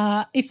mum.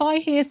 If I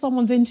hear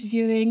someone's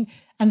interviewing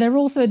and they're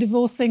also a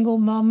divorced single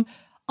mum,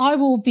 I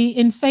will be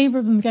in favour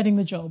of them getting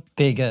the job.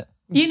 Bigot.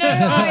 I'm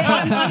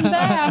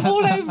there. I'm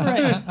all over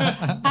it.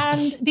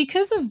 And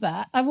because of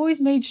that, I've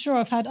always made sure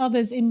I've had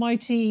others in my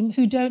team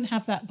who don't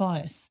have that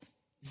bias.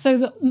 So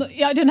that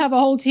I don't have a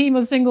whole team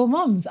of single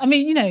mums.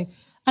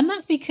 And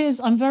that's because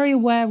I'm very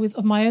aware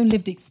of my own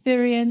lived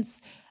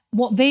experience,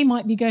 what they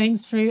might be going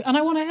through, and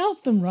I want to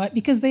help them, right?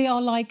 Because they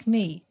are like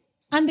me.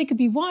 And they could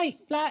be white,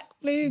 black,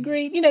 blue,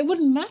 green, it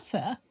wouldn't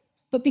matter.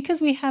 But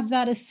because we have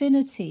that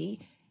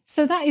affinity,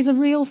 so that is a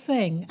real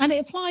thing. And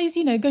it applies,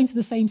 going to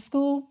the same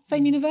school,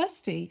 same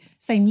university,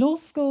 same law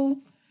school.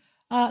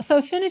 So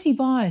affinity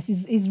bias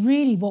is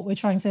really what we're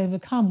trying to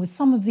overcome with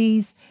some of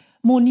these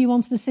more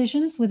nuanced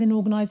decisions within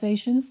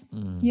organisations.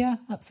 Yeah,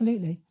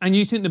 absolutely. And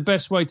you think the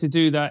best way to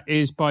do that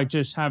is by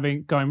just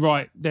going,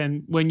 right,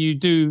 then when you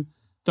do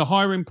the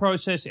hiring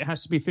process, it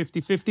has to be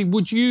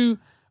 50-50.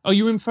 Are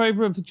you in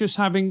favour of just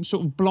having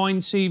sort of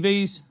blind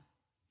CVs?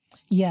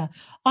 Yeah,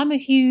 I'm a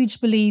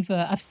huge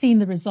believer. I've seen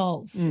the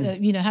results,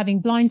 having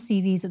blind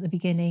CVs at the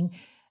beginning.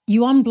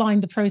 You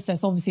unblind the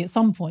process, obviously, at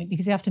some point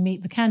because you have to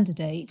meet the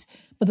candidate.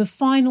 But the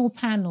final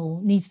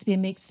panel needs to be a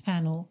mixed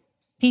panel.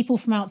 People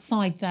from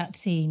outside that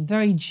team,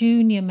 very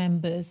junior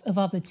members of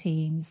other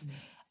teams.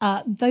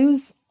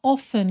 Those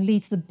often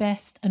lead to the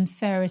best and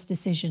fairest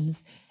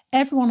decisions.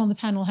 Everyone on the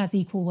panel has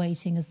equal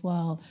weighting as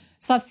well.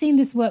 So I've seen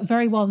this work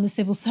very well in the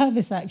civil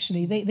service,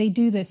 actually. They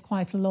do this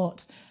quite a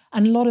lot.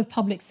 And a lot of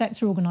public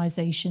sector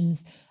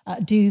organisations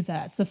do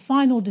that. So the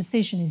final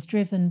decision is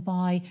driven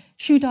by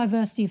true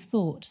diversity of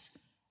thought.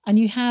 And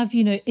you have,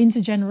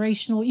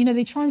 intergenerational,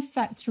 they try and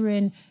factor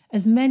in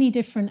as many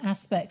different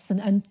aspects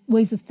and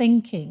ways of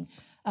thinking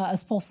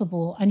as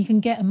possible. And you can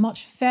get a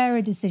much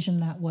fairer decision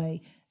that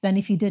way than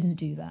if you didn't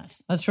do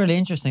that. That's really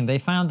interesting. They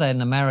found that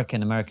in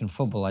American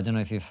football. I don't know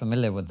if you're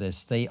familiar with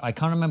this. I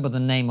can't remember the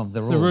name of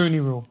the rule. The Rooney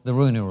Rule. The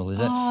Rooney Rule, is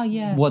it? Ah,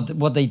 yes.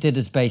 What they did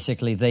is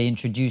basically they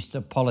introduced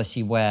a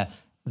policy where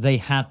they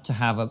had to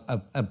have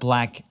a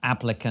black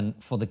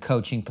applicant for the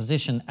coaching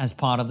position as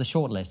part of the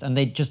shortlist, and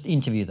they just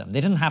interview them.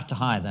 They didn't have to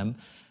hire them.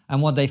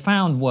 And what they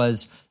found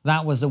was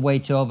that was a way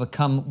to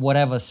overcome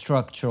whatever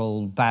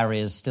structural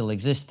barriers still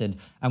existed.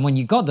 And when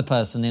you got the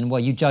person in,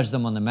 well, you judged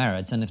them on the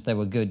merits, and if they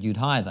were good, you'd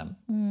hire them.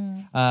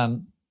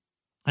 And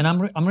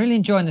I'm really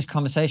enjoying this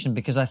conversation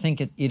because I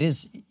think it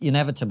is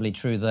inevitably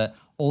true that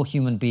all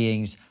human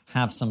beings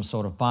have some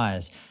sort of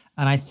bias.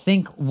 And I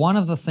think one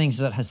of the things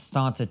that has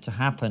started to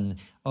happen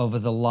over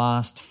the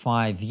last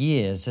 5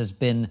 years has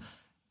been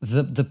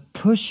the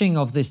pushing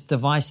of this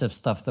divisive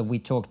stuff that we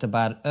talked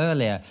about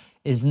earlier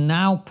is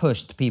now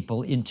pushed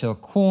people into a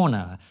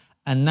corner,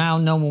 and now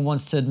no one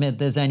wants to admit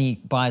there's any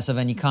bias of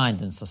any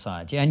kind in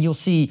society. And you'll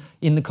see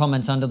in the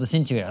comments under this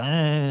interview,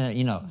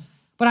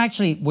 But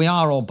actually, we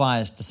are all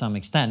biased to some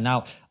extent.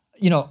 Now,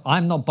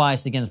 I'm not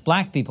biased against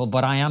black people,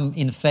 but I am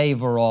in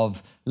favor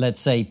of, let's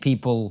say,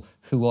 people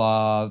who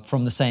are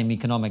from the same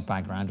economic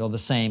background, or the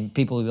same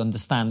people who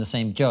understand the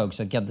same jokes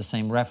or get the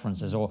same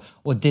references, or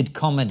did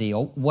comedy,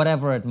 or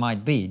whatever it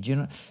might be.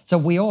 So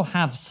we all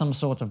have some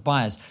sort of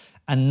bias.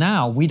 And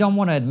now we don't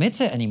want to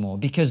admit it anymore,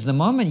 because the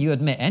moment you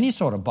admit any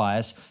sort of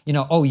bias,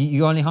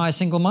 you only hire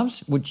single mums,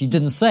 which you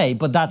didn't say,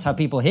 but that's how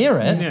people hear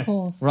it, yeah, of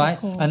course, right?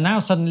 Of course. And now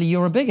suddenly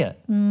you're a bigot,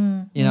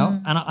 And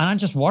I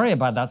just worry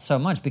about that so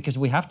much, because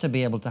we have to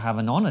be able to have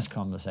an honest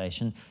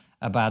conversation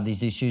about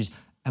these issues.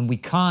 And we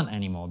can't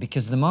anymore,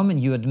 because the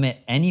moment you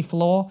admit any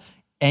flaw,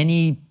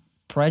 any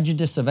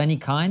prejudice of any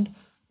kind,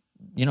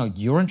 you know,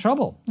 you're in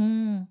trouble.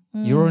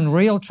 You're in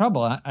real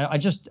trouble.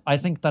 I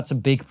think that's a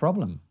big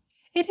problem.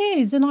 It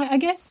is. And I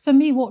guess for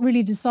me, what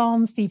really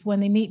disarms people when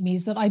they meet me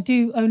is that I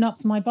do own up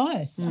to my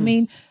bias. I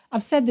mean,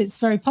 I've said this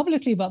very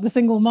publicly about the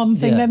single mum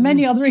thing. There are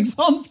many other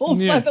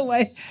examples, by the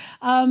way.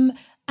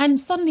 And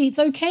suddenly it's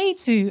okay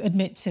to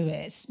admit to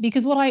it,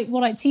 because what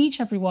I teach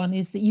everyone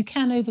is that you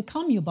can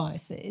overcome your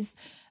biases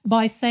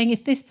by saying,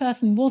 if this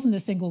person wasn't a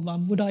single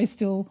mum, would I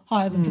still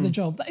hire them for the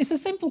job? It's a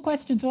simple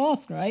question to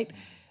ask, right?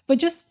 But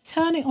just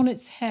turn it on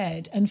its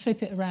head and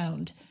flip it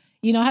around.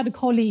 You know, I had a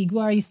colleague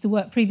where I used to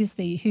work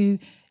previously who,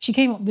 she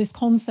came up with this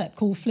concept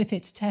called flip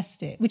it to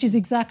test it, which is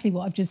exactly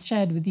what I've just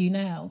shared with you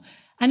now.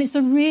 And it's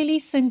a really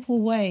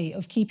simple way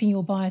of keeping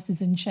your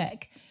biases in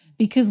check,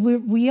 because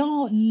we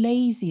are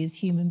lazy as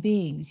human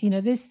beings. You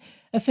know, this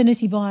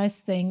affinity bias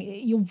thing,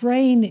 your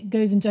brain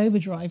goes into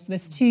overdrive.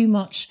 There's too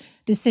much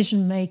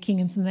decision-making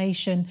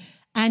information,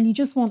 and you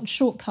just want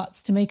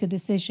shortcuts to make a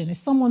decision. If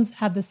someone's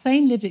had the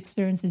same lived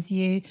experience as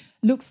you,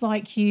 looks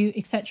like you,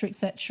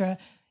 etc.,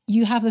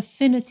 you have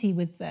affinity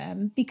with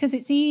them because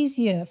it's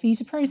easier for you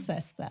to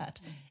process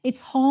that.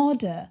 It's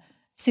harder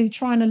to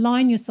try and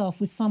align yourself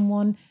with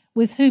someone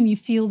with whom you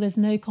feel there's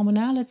no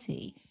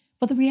commonality.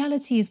 But the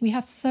reality is we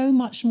have so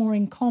much more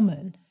in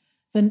common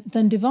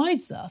than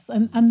divides us.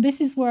 And this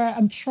is where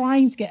I'm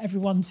trying to get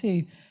everyone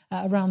to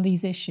around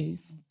these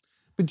issues.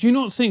 But do you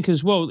not think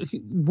as well,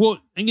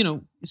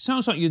 it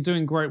sounds like you're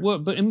doing great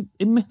work, but in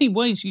many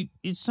ways,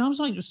 it sounds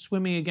like you're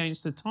swimming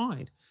against the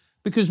tide.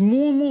 Because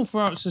more and more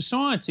throughout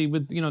society,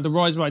 with the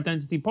rise of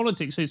identity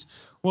politics, it's,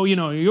 well,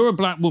 you're a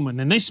black woman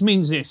and this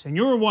means this, and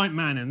you're a white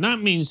man and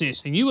that means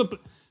this, and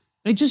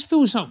it just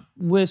feels like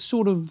we're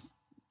sort of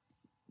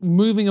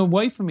moving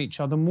away from each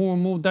other more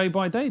and more day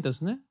by day,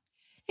 doesn't it?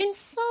 In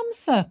some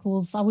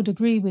circles, I would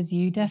agree with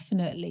you,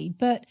 definitely.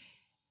 But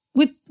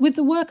with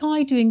the work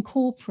I do in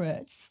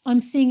corporates, I'm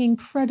seeing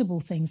incredible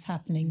things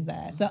happening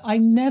there that I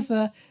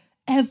never,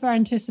 ever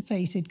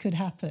anticipated could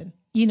happen.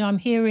 I'm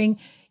hearing,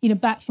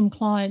 back from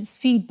clients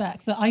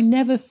feedback that I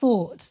never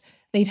thought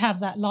they'd have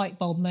that light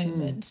bulb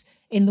moment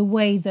in the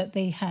way that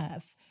they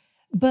have.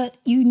 But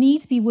you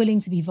need to be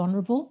willing to be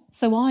vulnerable.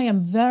 So I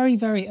am very,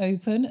 very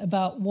open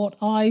about what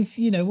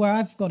where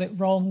I've got it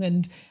wrong.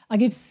 And I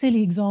give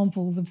silly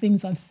examples of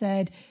things I've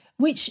said,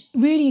 which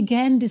really,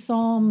 again,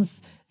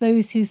 disarms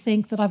those who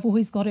think that I've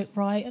always got it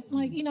right.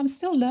 And I'm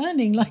still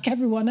learning like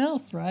everyone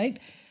else, right?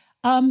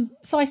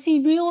 So I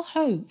see real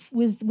hope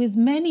with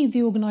many of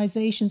the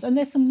organisations, and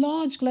there's some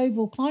large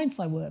global clients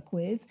I work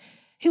with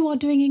who are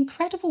doing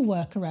incredible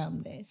work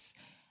around this.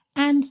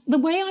 And the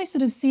way I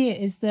sort of see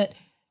it is that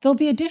there'll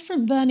be a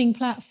different burning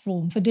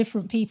platform for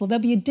different people.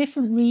 There'll be a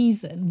different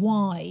reason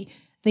why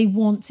they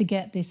want to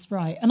get this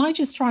right. And I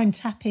just try and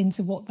tap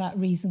into what that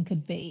reason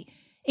could be.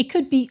 It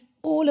could be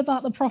all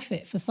about the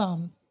profit for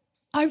some.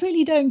 I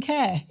really don't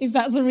care if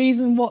that's the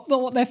reason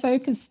what they're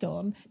focused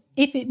on,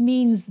 if it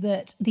means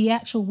that the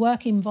actual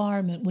work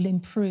environment will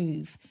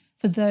improve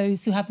for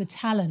those who have the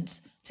talent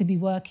to be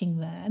working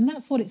there. And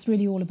that's what it's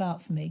really all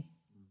about for me.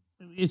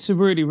 It's a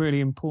really, really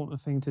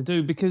important thing to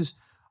do, because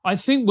I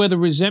think where the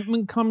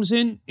resentment comes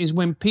in is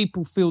when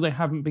people feel they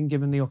haven't been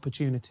given the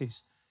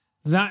opportunities.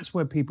 That's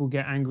where people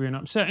get angry and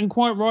upset, and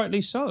quite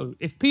rightly so.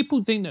 If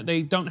people think that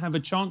they don't have a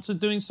chance of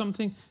doing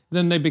something,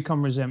 then they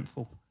become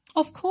resentful.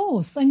 Of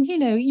course. And,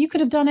 you could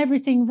have done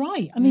everything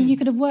right. I mean, you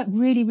could have worked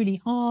really,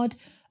 really hard,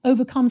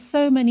 overcome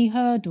so many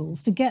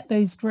hurdles to get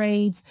those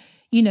grades,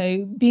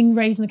 being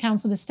raised in the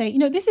council estate.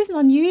 This isn't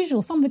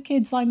unusual. Some of the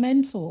kids I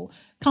mentor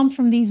come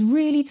from these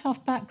really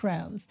tough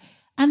backgrounds.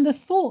 And the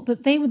thought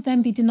that they would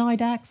then be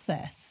denied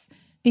access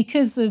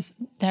because of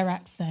their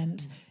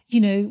accent,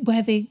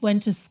 where they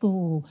went to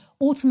school,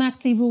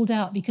 automatically ruled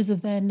out because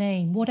of their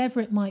name,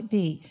 whatever it might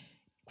be,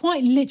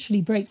 quite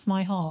literally breaks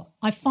my heart.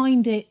 I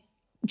find it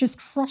just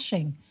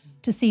crushing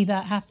to see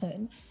that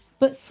happen.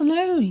 But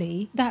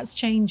slowly that's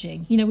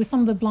changing. With some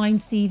of the blind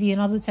CV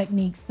and other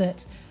techniques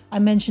that I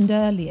mentioned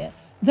earlier,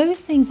 those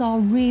things are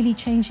really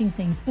changing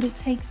things, but it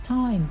takes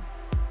time.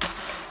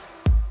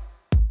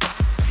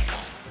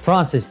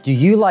 Francis, do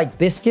you like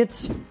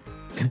biscuits?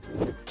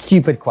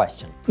 Stupid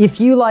question. If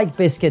you like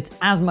biscuits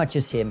as much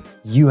as him,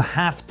 you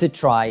have to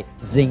try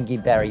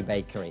Zingy Berry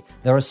Bakery.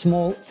 They're a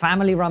small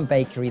family-run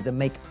bakery that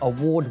make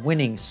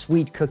award-winning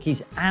sweet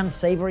cookies and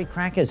savory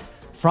crackers.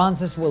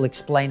 Francis will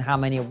explain how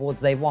many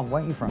awards they've won,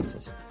 won't you,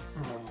 Francis?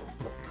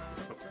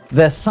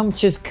 Their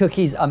sumptuous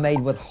cookies are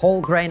made with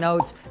whole grain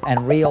oats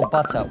and real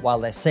butter, while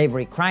their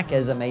savory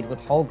crackers are made with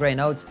whole grain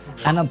oats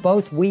and are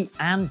both wheat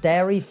and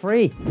dairy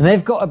free. And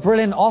they've got a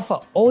brilliant offer.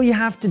 All you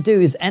have to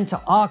do is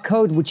enter our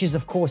code, which is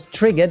of course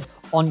triggered,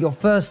 on your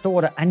first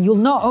order, and you'll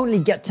not only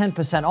get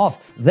 10%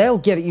 off, they'll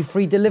give you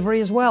free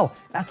delivery as well.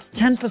 That's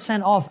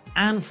 10% off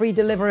and free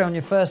delivery on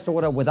your first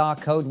order with our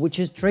code, which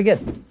is triggered.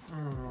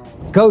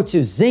 Go to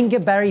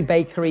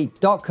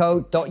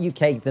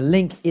zingaberrybakery.co.uk. The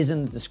link is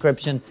in the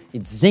description.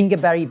 It's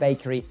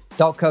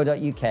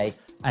zingaberrybakery.co.uk.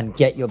 and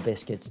get your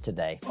biscuits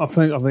today. I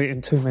think I've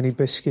eaten too many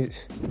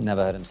biscuits.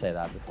 Never heard him say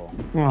that before.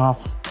 Oh.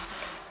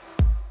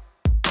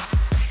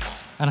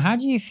 And how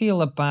do you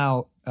feel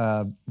about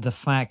the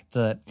fact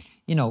that,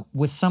 you know,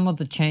 with some of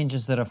the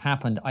changes that have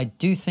happened, I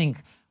do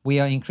think we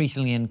are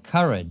increasingly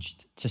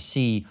encouraged to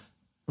see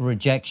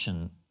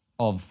rejection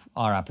of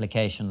our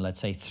application,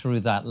 let's say, through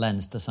that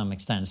lens to some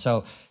extent.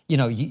 So, you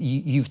know,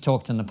 you've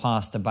talked in the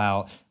past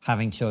about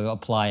having to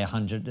apply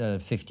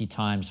 150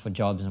 times for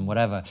jobs and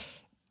whatever.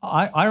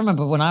 I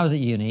remember when I was at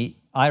uni,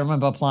 I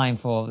remember applying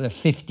for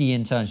 50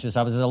 internships.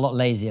 I was a lot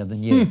lazier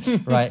than you,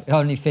 right?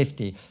 Only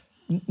 50.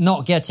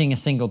 Not getting a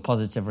single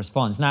positive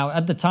response. Now,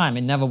 at the time,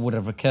 it never would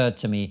have occurred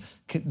to me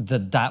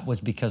that that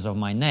was because of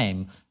my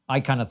name. I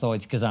kind of thought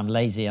it's because I'm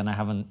lazy and I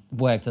haven't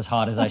worked as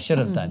hard as I should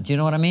have done. Do you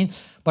know what I mean?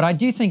 But I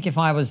do think if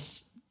I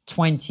was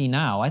 20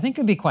 now, I think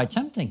it'd be quite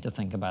tempting to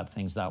think about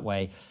things that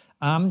way.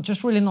 I'm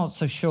just really not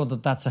so sure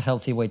that that's a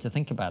healthy way to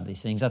think about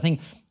these things. I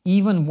think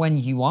even when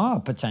you are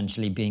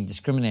potentially being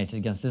discriminated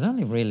against, there's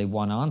only really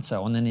one answer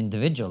on an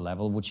individual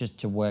level, which is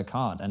to work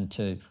hard and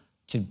to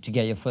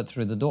get your foot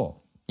through the door,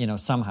 you know,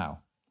 somehow.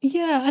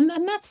 Yeah, and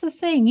that's the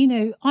thing, you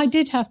know, I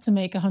did have to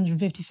make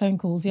 150 phone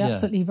calls, you're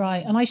absolutely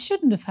right. And I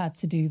shouldn't have had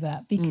to do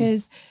that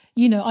because,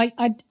 you know,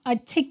 I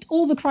ticked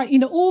all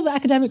the, all the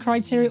academic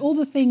criteria, all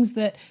the things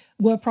that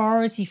were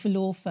priority for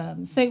law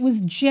firms. So it was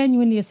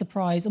genuinely a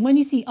surprise. And when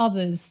you see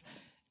others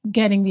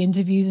getting the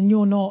interviews and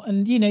you're not,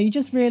 and, you know, you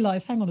just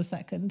realise, hang on a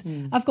second,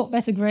 I've got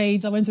better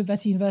grades, I went to a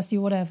better university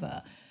or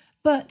whatever.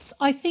 But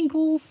I think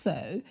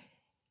also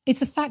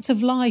it's a fact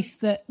of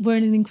life that we're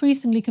in an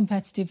increasingly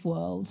competitive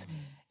world.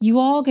 You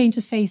are going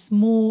to face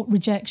more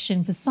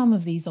rejection for some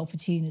of these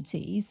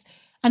opportunities.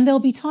 And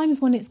there'll be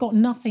times when it's got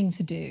nothing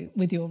to do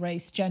with your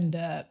race,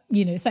 gender,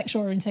 you know,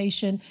 sexual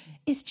orientation.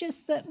 It's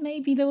just that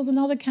maybe there was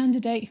another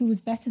candidate who was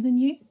better than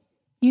you,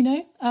 you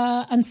know?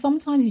 And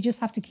sometimes you just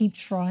have to keep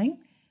trying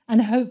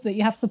and hope that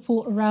you have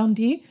support around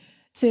you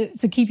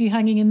to keep you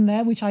hanging in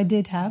there, which I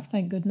did have,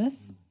 thank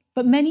goodness.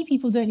 But many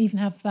people don't even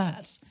have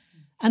that.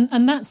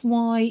 And that's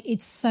why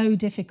it's so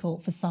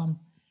difficult for some.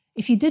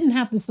 If you didn't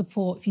have the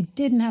support, if you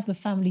didn't have the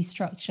family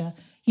structure,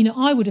 you know,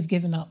 I would have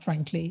given up,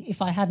 frankly,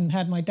 if I hadn't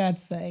had my dad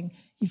saying,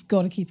 you've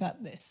got to keep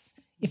at this.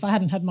 If I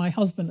hadn't had my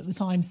husband at the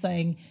time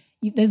saying,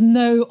 there's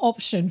no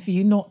option for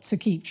you not to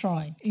keep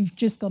trying. You've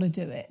just got to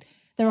do it.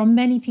 There are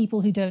many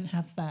people who don't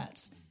have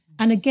that.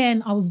 And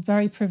again, I was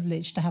very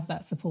privileged to have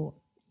that support,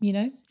 you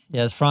know?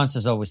 Yeah, as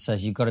Francis always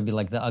says, you've got to be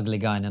like the ugly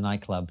guy in a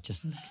nightclub,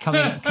 just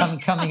coming up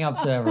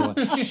to everyone.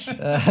 She's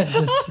looking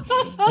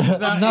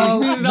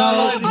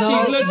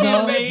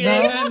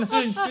at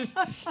me.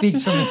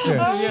 Speaks from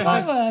experience. Oh,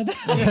 my word.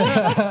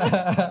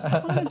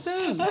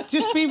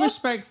 Just be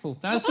respectful,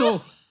 that's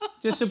all.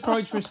 Just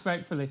approach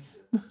respectfully.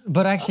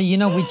 But actually, you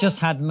know, we just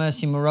had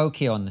Mercy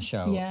Muroki on the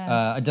show. Yes.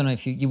 I don't know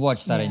if you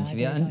watched that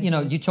interview. I did, and, you know,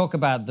 you talk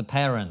about the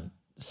parent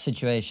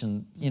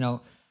situation, you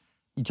know,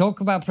 you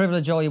talk about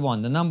privilege all you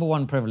want. The number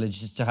one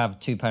privilege is to have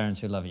two parents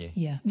who love you.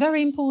 Yeah,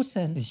 very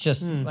important. It's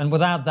just, and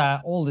without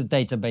that, all the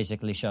data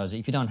basically shows that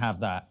if you don't have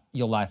that,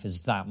 your life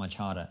is that much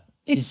harder.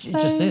 It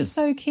just is.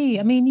 So key.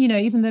 I mean, you know,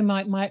 even though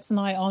my ex and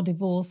I are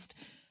divorced,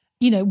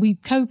 you know, we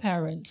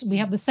co-parent, we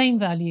have the same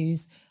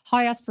values,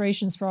 high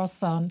aspirations for our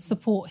son,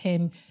 support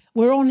him.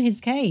 We're on his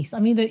case.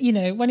 I mean, that, you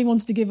know, when he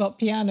wanted to give up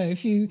piano a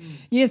few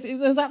years, there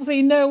was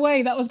absolutely no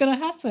way that was going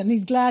to happen.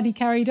 He's glad he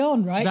carried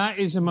on, right? That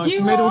is the most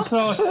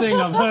middle-class thing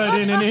I've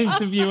heard in an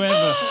interview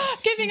ever.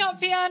 Giving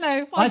up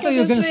piano. I thought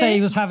you were going to say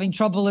he was having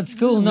trouble at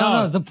school.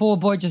 No, the poor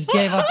boy just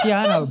gave up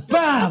piano.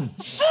 Bam!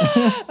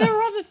 There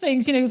were other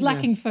things, you know, he was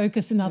lacking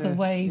focus in other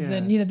ways. Yeah.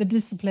 And, you know, the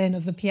discipline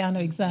of the piano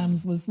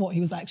exams was what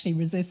he was actually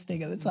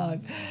resisting at the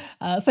time.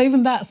 So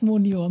even that's more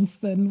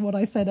nuanced than what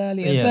I said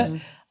earlier. Yeah.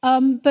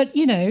 But,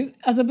 you know,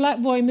 as a black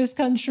boy in this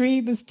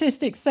country, the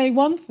statistics say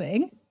one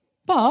thing,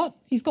 but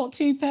he's got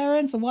two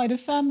parents, a wider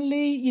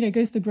family, you know,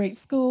 goes to great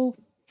school.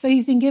 So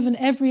he's been given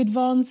every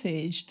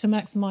advantage to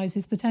maximise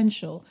his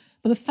potential.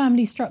 But the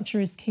family structure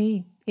is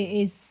key. It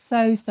is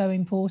so, so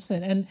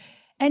important. And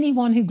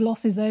anyone who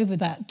glosses over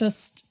that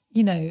just,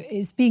 you know,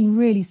 is being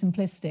really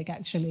simplistic,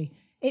 actually.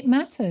 It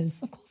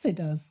matters. Of course it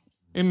does.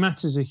 It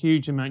matters a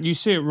huge amount. You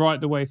see it right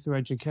the way through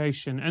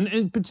education.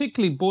 And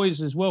particularly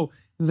boys as well.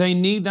 They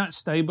need that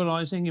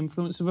stabilising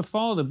influence of a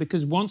father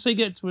because once they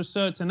get to a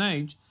certain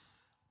age,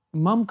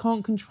 mum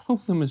can't control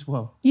them as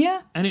well.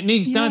 Yeah. And it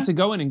needs dad to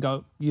go in and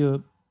go,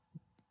 you're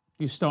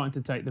starting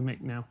to take the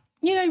mick now.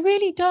 You know, it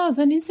really does.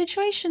 And in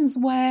situations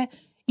where,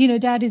 you know,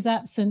 dad is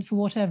absent for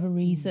whatever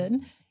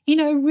reason, you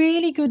know, a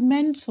really good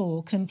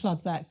mentor can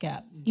plug that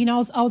gap. You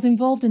know, I was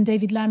involved in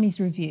David Lammy's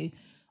review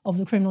of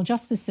the criminal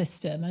justice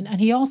system, and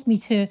he asked me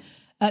to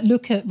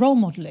look at role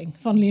modelling,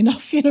 funnily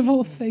enough, you know, of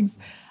all things.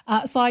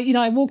 So,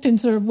 I walked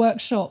into a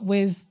workshop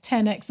with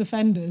 10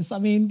 ex-offenders. I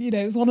mean, you know,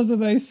 it was one of the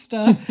most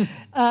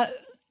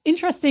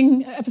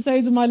interesting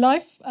episodes of my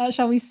life,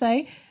 shall we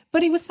say.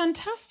 But it was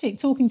fantastic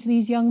talking to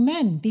these young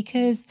men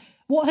because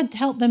what had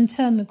helped them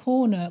turn the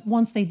corner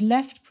once they'd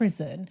left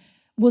prison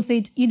was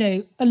they'd,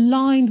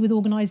 aligned with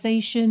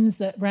organizations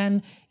that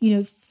ran,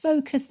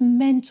 focused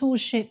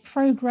mentorship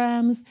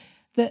programs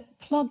that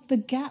plugged the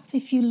gap,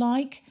 if you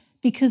like,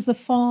 because the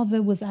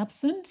father was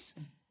absent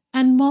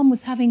and mum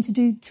was having to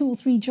do 2 or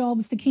 3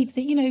 jobs to keep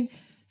the,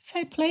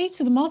 fair play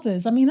to the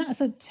mothers. I mean,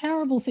 that's a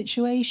terrible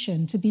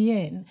situation to be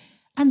in.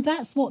 And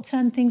that's what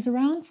turned things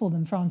around for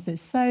them,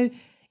 Francis. So,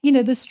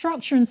 the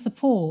structure and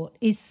support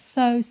is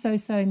so, so,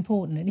 so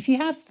important. And if you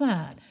have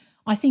that,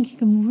 I think you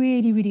can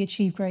really, really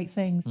achieve great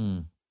things.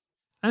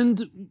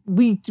 And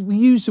we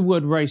use the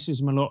word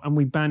racism a lot and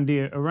we bandy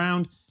it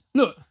around.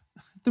 Look,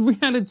 the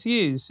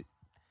reality is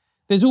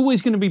there's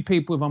always going to be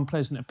people with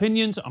unpleasant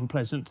opinions,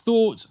 unpleasant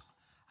thoughts.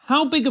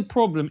 How big a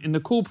problem in the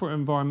corporate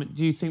environment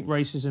do you think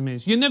racism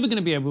is? You're never going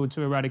to be able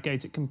to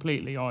eradicate it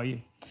completely, are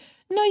you?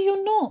 No,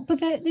 you're not. But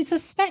there's a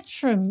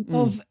spectrum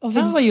of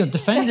Sounds like you're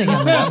defending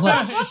him now.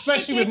 Like,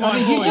 Especially with my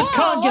you just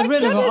can't get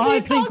rid of it. I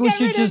think we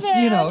should just,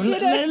 live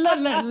and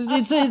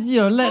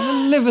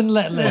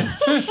let live.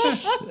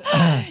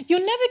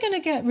 You're never going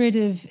to get rid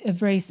of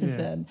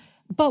racism. Yeah.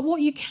 But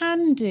what you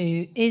can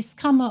do is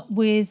come up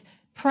with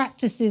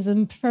practices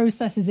and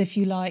processes, if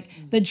you like,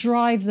 that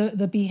drive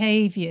the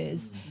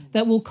behaviours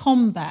that will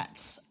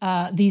combat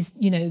these,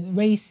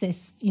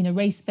 racist,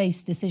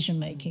 race-based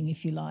decision-making,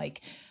 if you like.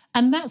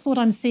 And that's what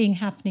I'm seeing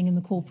happening in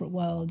the corporate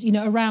world,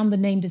 around the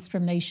name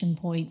discrimination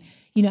point,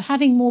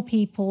 having more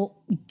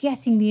people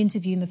getting the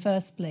interview in the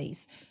first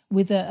place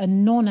with a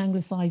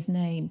non-anglicised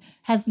name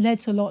has led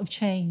to a lot of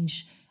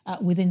change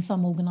within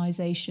some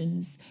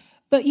organisations.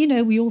 But,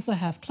 we also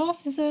have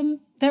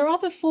classism. There are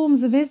other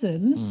forms of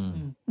isms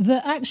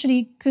that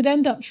actually could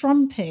end up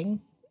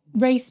trumping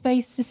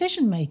race-based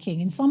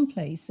decision-making in some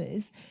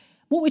places.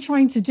 What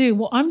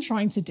I'm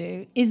trying to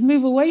do is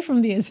move away from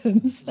the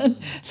isms and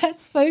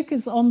let's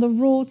focus on the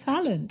raw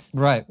talent.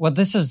 Right. Well,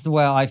 this is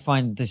where I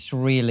find this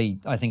really,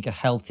 I think, a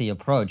healthy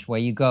approach where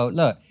you go,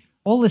 look,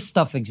 all this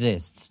stuff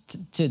exists.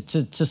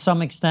 To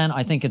some extent,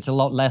 I think it's a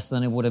lot less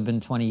than it would have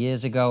been 20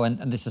 years ago. And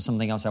this is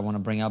something else I want to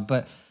bring up.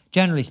 But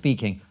generally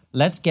speaking,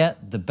 let's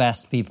get the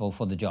best people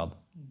for the job.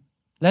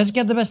 Let's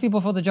get the best people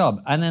for the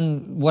job. And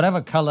then whatever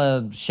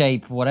color,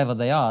 shape, whatever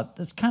they are,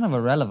 that's kind of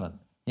irrelevant,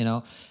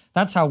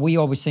 That's how we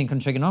always think in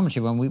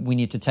trigonometry when we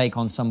need to take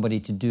on somebody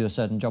to do a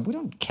certain job. We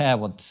don't care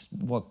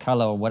what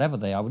colour or whatever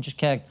they are. We just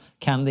care,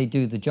 can they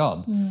do the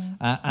job?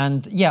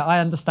 I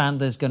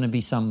understand there's going to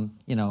be some,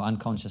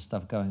 unconscious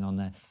stuff going on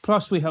there.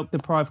 Plus, we help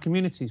deprived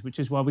communities, which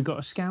is why we got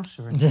a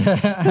Scouser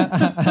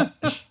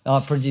in.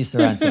 Our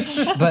producer answer.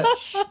 But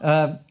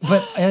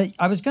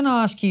I was going to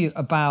ask you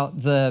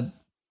about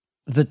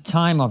the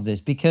time of this,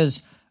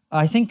 because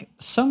I think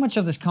so much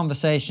of this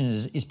conversation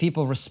is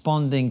people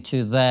responding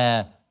to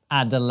their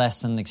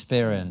adolescent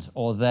experience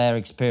or their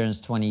experience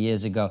 20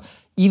 years ago.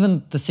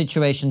 Even the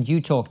situation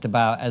you talked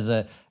about as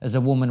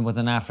a woman with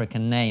an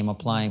African name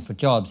applying for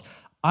jobs,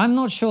 I'm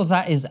not sure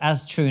that is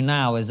as true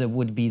now as it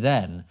would be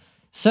then.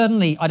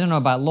 Certainly, I don't know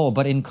about law,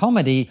 but in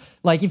comedy,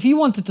 like if you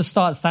wanted to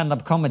start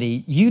stand-up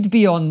comedy, you'd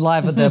be on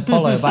Live at the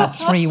Apollo about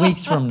 3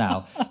 weeks from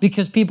now,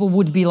 because people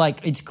would be like,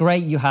 it's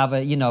great you have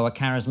a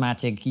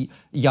charismatic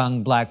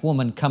young black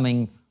woman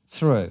coming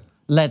through.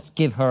 Let's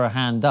give her a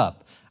hand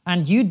up.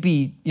 And you'd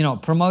be,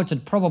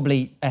 promoted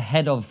probably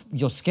ahead of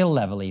your skill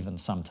level even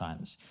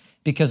sometimes,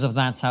 because of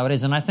that's how it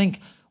is. And I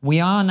think we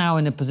are now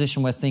in a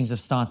position where things have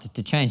started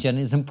to change, and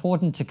it's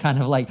important to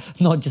kind of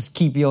not just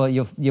keep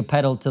your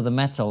pedal to the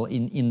metal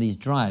in these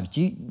drives.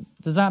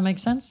 Does that make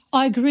sense?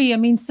 I agree. I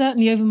mean,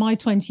 certainly over my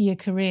 20-year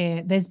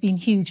career, there's been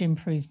huge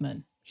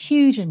improvement.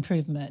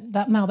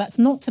 That's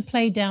not to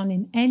play down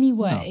in any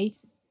way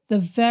the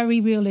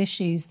very real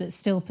issues that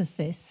still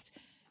persist.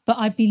 But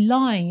I'd be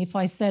lying if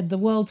I said the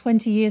world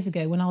 20 years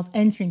ago when I was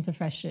entering the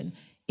profession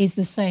is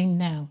the same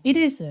now. It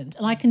isn't.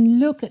 And I can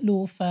look at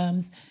law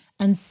firms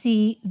and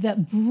see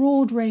that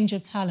broad range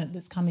of talent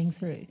that's coming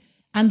through.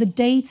 And the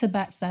data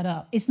backs that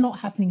up. It's not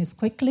happening as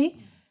quickly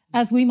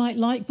as we might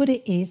like, but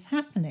it is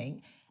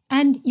happening.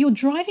 And you're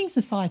driving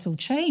societal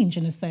change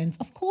in a sense.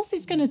 Of course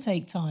it's going to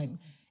take time.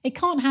 It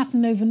can't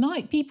happen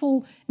overnight.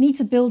 People need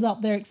to build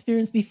up their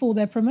experience before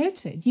they're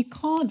promoted. You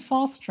can't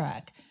fast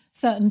track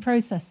certain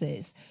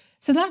processes.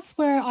 So that's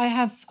where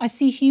I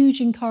see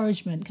huge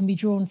encouragement can be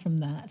drawn from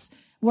that,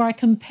 where I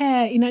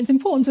compare, it's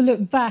important to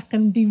look back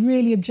and be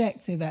really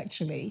objective,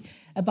 actually,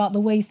 about the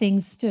way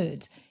things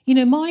stood.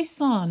 My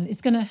son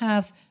is going to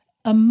have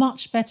a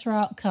much better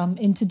outcome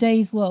in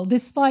today's world,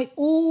 despite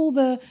all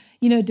the,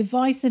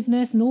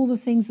 divisiveness and all the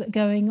things that are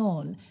going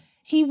on.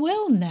 He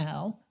will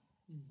now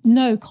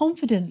know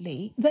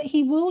confidently that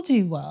he will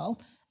do well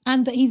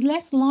and that he's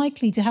less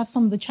likely to have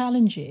some of the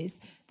challenges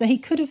that he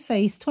could have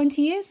faced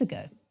 20 years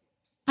ago.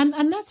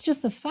 And that's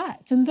just a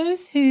fact. And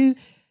those who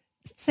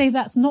say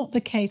that's not the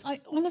case, I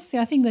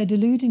think they're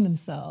deluding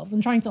themselves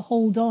and trying to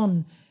hold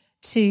on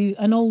to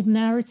an old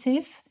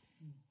narrative.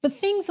 But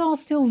things are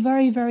still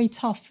very, very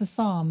tough for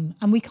some,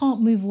 and we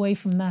can't move away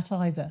from that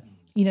either.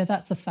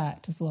 That's a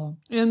fact as well.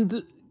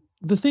 And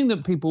the thing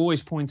that people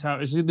always point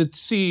out is the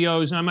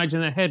CEOs, and I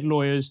imagine the head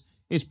lawyers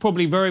It's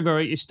probably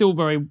it's still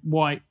very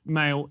white,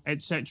 male,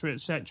 etc.,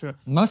 etc.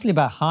 Mostly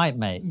about height,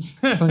 mate.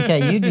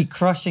 Funke, you'd be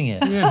crushing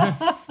it. Yeah.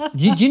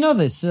 Do you know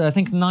this? I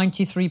think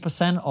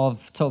 93%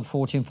 of top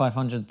Fortune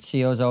 500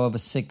 CEOs are over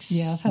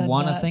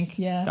 6'1", I think.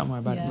 Yes, Don't worry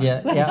about it.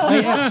 Yeah.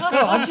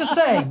 No, I'm just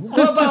saying.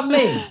 What about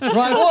me?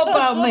 Right? What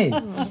about me?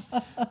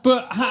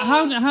 But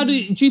how do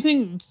you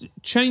think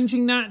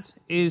changing that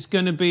is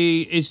going to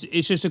be?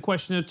 It's just a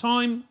question of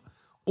time?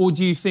 Or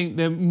do you think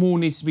that more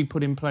needs to be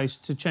put in place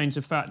to change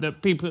the fact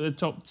that people at the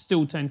top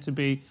still tend to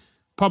be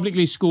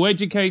publicly school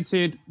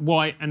educated,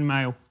 white and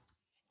male?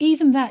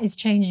 Even that is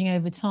changing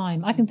over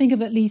time. I can think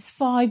of at least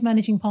 5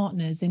 managing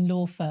partners in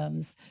law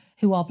firms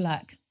who are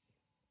black.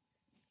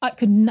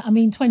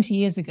 20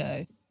 years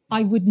ago,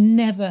 I would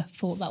never have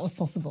thought that was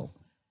possible.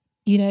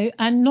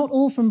 And not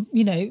all from,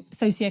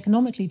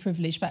 socioeconomically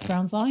privileged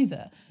backgrounds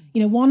either.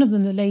 One of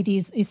them, the lady,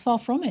 is far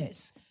from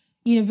it.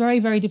 Very,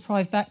 very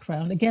deprived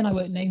background. Again, I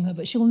won't name her,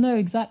 but she'll know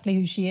exactly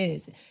who she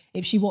is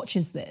if she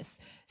watches this.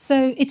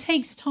 So it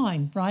takes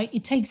time, right?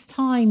 It takes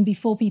time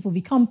before people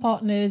become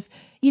partners.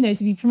 To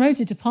be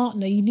promoted to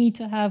partner, you need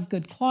to have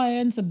good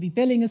clients and be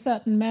billing a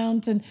certain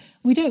amount. And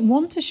we don't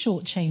want to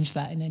shortchange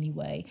that in any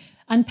way.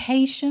 And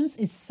patience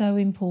is so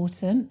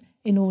important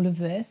in all of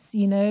this.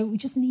 We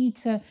just need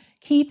to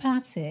keep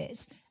at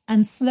it.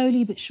 And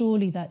slowly but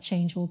surely that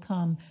change will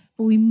come.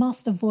 But we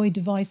must avoid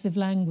divisive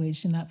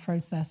language in that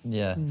process.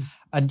 Yeah.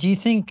 Do you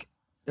think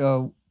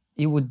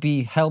it would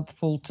be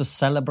helpful to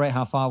celebrate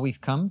how far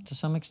we've come to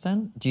some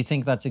extent? Do you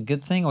think that's a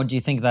good thing? Or do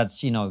you think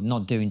that's,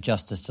 not doing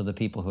justice to the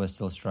people who are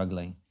still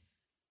struggling?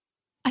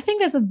 I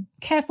think there's a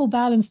careful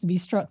balance to be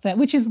struck there,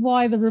 which is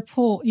why the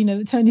report,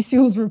 Tony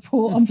Sewell's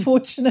report,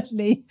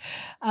 unfortunately,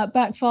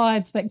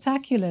 backfired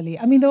spectacularly.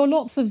 There were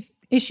lots of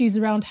issues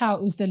around how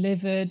it was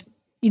delivered.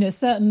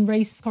 Certain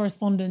race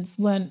correspondents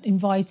weren't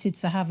invited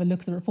to have a look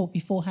at the report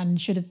beforehand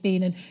and should have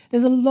been. And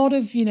there's a lot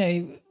of,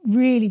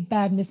 really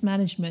bad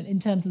mismanagement in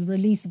terms of the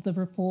release of the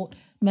report,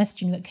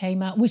 messaging that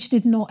came out, which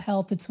did not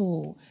help at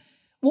all.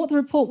 What the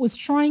report was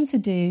trying to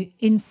do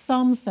in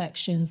some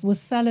sections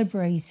was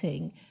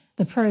celebrating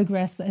the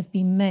progress that has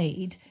been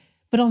made.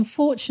 But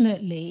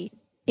unfortunately,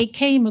 it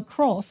came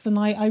across, and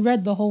I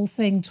read the whole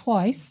thing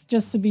twice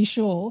just to be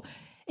sure,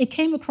 it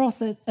came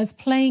across as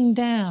playing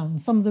down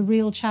some of the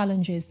real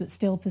challenges that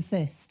still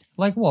persist.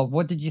 Like what?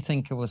 What did you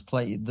think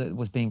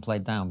was being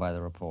played down by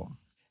the report?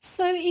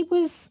 So it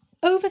was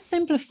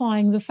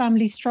oversimplifying the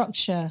family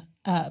structure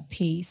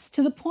piece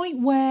to the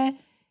point where,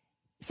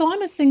 so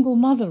I'm a single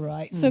mother,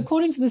 right? So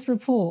according to this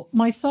report,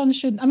 my son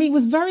should, it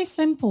was very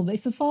simple that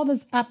if the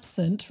father's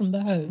absent from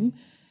the home,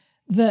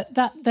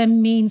 that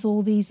then means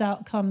all these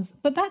outcomes.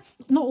 But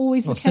that's not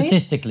always the case.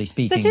 Statistically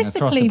speaking,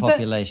 across the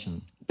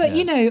population. But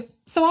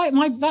so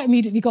that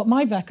immediately got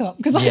my back up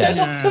because I know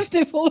lots of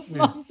divorced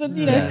mums and,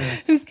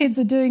 whose kids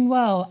are doing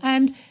well.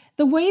 And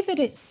the way that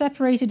it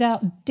separated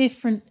out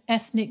different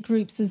ethnic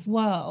groups as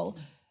well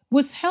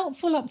was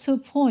helpful up to a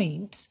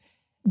point,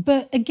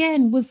 but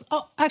again, was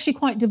actually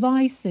quite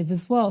divisive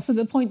as well. So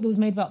the point that was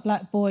made about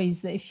black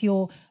boys, that if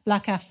you're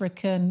black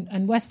African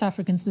and West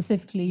African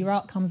specifically, your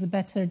outcomes are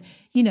better.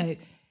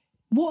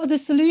 What are the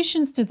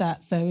solutions to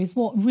that, though, is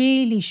what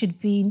really should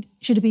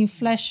have been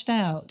fleshed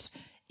out.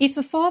 If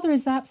the father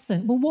is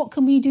absent, well, what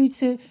can we do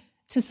to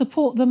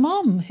support the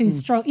mum who's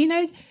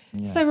struggling?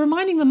 So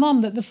reminding the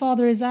mum that the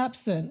father is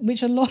absent,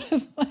 which a lot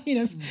of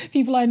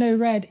people I know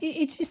read,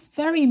 it's just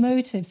very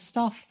emotive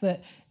stuff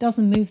that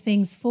doesn't move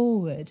things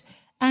forward.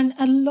 And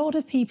a lot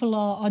of people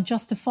are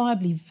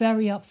justifiably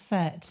very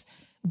upset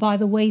by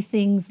the way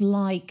things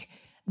like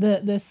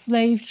the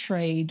slave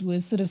trade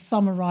was sort of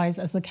summarised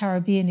as the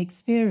Caribbean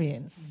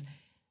experience.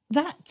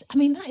 That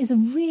is a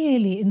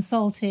really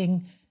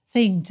insulting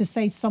thing to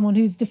say to someone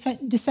who's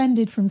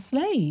descended from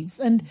slaves,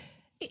 and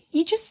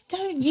you just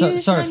don't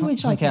use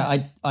language like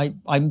that.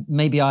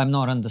 Maybe I'm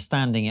not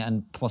understanding it,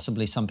 and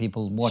possibly some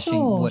people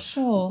watching.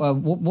 Sure.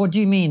 What do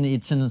you mean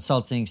it's an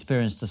insulting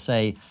experience to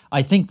say?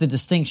 I think the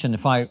distinction,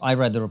 if I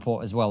read the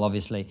report as well,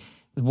 obviously,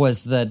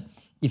 was that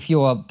if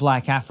you're a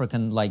black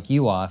African like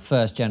you are,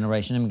 first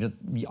generation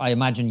immigrant, I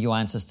imagine your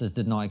ancestors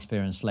did not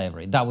experience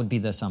slavery. That would be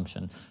the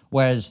assumption.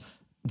 Whereas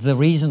the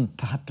reason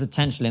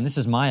potentially, and this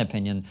is my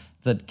opinion,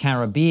 that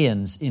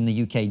Caribbeans in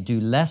the UK do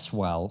less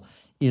well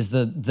is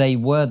that they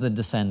were the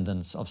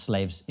descendants of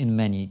slaves in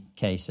many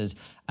cases,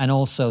 and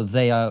also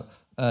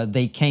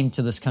they came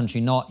to this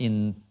country not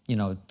in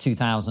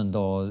 2000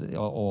 or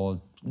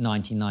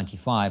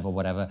 1995 or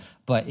whatever,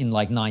 but in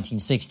like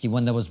 1960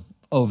 when there was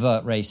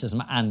overt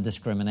racism and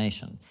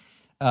discrimination.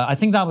 I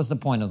think that was the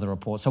point of the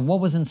report. So what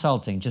was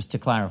insulting, just to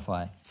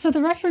clarify? So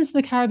the reference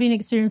to the Caribbean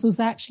experience was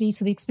actually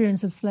to the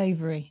experience of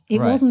slavery. It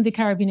wasn't the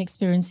Caribbean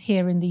experience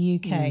here in the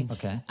UK.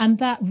 Okay. And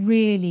that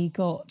really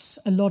got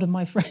a lot of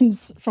my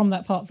friends from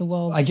that part of the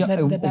world.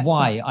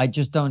 Why? I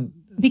just don't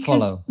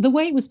because the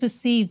way it was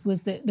perceived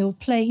was that they were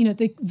playing,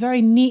 they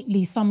very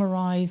neatly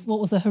summarise what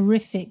was a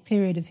horrific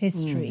period of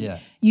history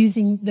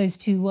using those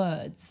two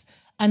words.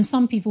 And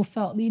some people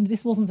felt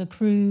this wasn't a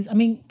cruise.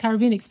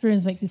 Caribbean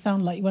experience makes it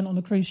sound like you went on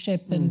a cruise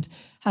ship and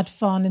had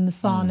fun in the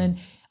sun. And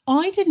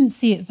I didn't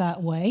see it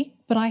that way,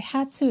 but I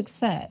had to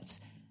accept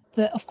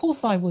that, of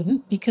course I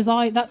wouldn't, because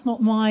that's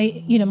not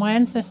my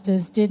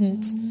ancestors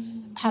didn't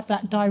have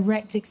that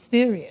direct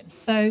experience.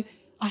 So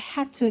I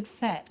had to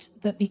accept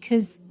that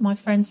because my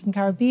friends from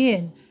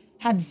Caribbean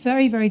had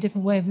very, very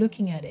different way of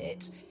looking at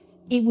it,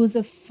 it was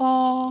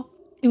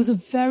a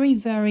very,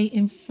 very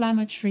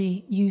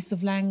inflammatory use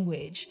of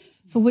language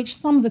for which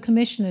some of the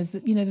commissioners,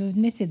 have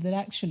admitted that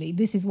actually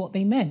this is what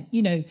they meant.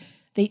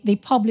 They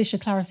publish a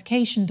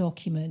clarification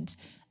document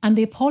and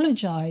they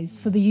apologise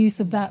for the use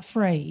of that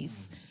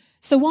phrase.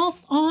 So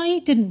whilst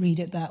I didn't read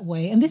it that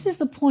way, and this is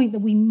the point that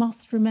we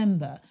must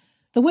remember,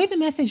 the way the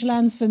message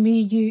lands for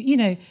me,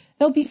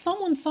 there'll be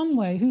someone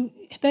somewhere who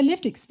their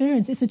lived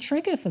experience is a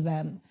trigger for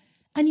them.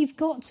 And you've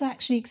got to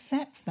actually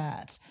accept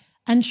that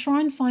and try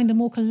and find a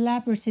more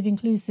collaborative,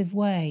 inclusive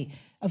way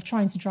of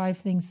trying to drive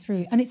things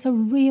through. And it's a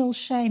real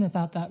shame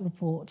about that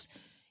report.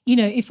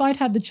 If I'd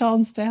had the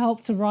chance to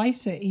help to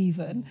write it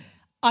even,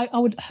 I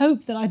would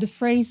hope that I'd have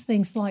phrased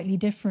things slightly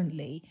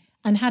differently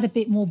and had a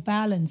bit more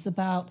balance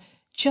about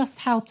just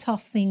how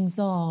tough things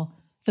are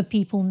for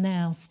people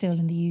now still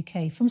in the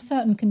UK from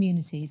certain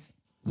communities.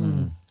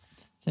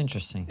 It's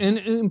interesting. And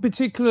in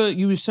particular,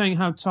 you were saying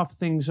how tough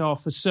things are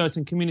for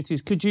certain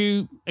communities. Could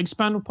you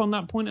expand upon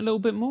that point a little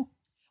bit more?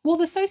 Well,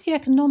 the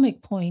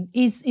socioeconomic point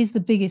is the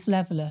biggest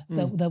leveller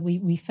that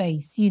we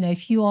face.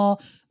 If you are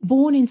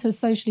born into a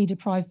socially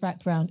deprived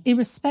background,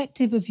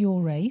 irrespective of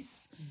your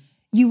race,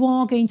 you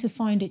are going to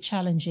find it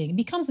challenging. It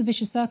becomes a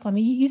vicious circle. I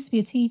mean, you used to be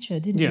a teacher,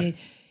 didn't you?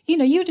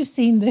 You'd have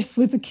seen this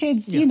with the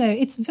kids.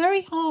 It's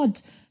very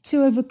hard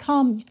to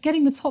overcome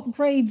getting the top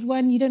grades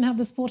when you don't have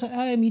the support at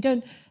home, you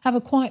don't have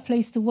a quiet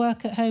place to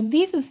work at home.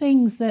 These are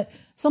things that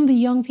some of the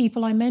young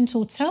people I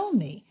mentor tell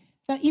me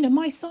that,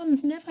 my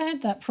son's never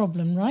had that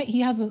problem, right? He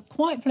has a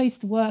quiet place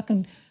to work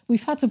and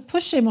we've had to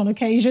push him on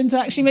occasion to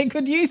actually make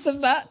good use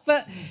of that.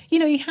 But,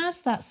 he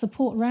has that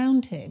support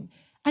around him.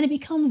 And it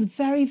becomes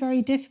very,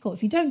 very difficult.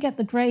 If you don't get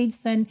the grades,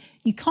 then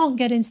you can't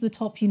get into the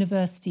top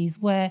universities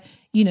where,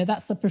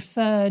 that's the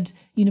preferred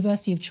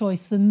university of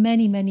choice for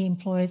many, many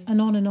employers, and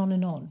on and on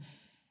and on.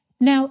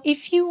 Now,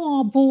 if you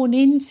are born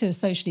into a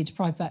socially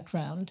deprived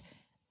background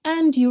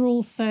and you're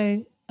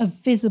also a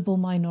visible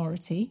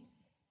minority,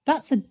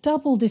 that's a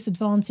double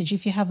disadvantage.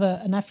 If you have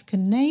an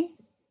African name,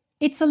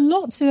 it's a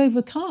lot to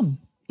overcome.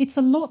 It's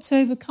a lot to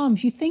overcome.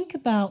 If you think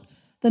about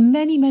the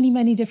many, many,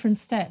 many different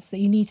steps that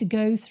you need to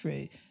go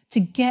through to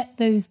get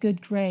those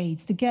good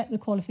grades, to get the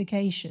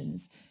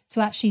qualifications,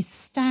 to actually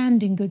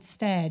stand in good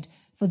stead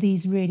for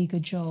these really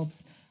good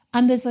jobs.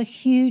 And there's a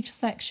huge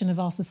section of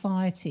our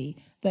society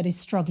that is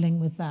struggling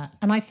with that.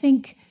 And I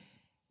think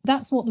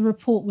that's what the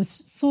report was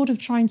sort of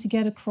trying to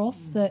get across,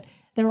 that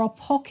there are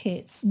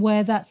pockets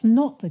where that's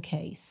not the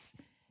case.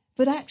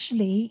 But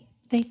actually,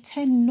 they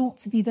tend not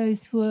to be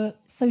those who are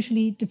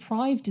socially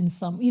deprived in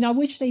some. I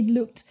wish they'd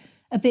looked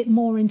a bit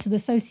more into the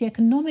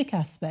socioeconomic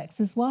aspects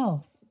as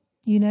well.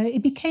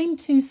 It became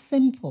too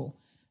simple.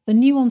 The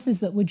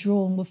nuances that were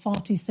drawn were far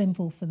too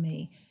simple for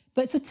me.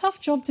 But it's a tough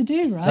job to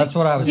do, right? That's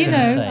what I was going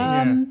to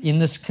say. In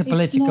this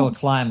political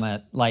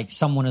climate,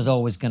 someone is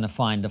always going to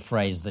find a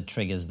phrase that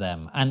triggers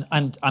them. And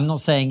I'm not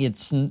saying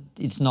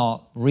it's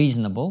not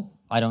reasonable.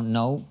 I don't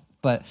know,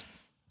 but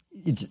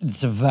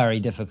it's a very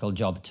difficult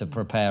job to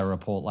prepare a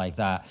report like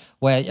that.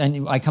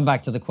 And I come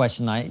back to the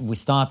question we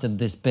started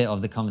this bit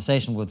of the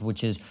conversation with,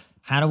 which is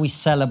how do we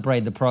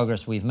celebrate the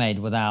progress we've made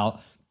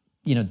without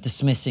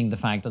dismissing the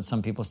fact that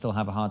some people still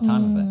have a hard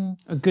time of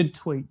it. A good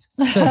tweet.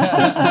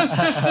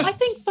 I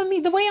think for me,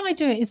 the way I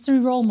do it is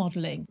through role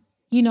modelling.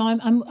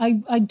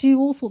 I do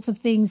all sorts of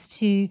things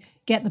to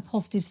get the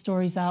positive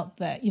stories out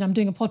there. I'm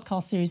doing a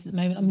podcast series at the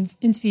moment. I'm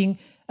interviewing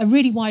a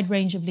really wide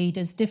range of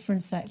leaders,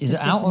 different sectors. Is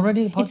it out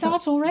already, the podcast? It's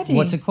out already.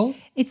 What's it called?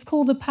 It's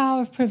called The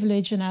Power of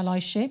Privilege and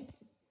Allyship.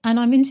 And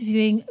I'm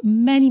interviewing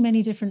many,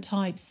 many different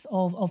types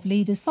of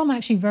leaders, some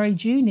actually very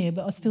junior,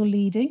 but are still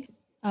leading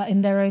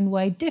in their own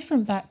way,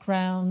 different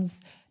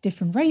backgrounds,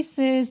 different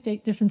races,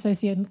 different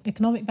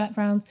socioeconomic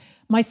backgrounds.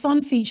 My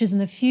son features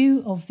in a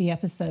few of the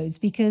episodes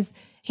because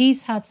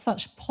he's had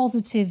such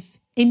positive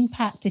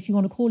impact, if you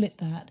want to call it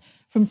that,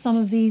 from some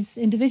of these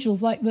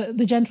individuals, like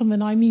the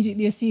gentleman I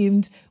immediately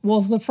assumed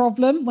was the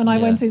problem when I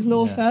went to his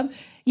law firm.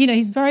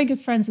 He's very good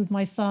friends with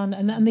my son,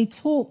 and they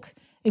talk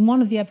in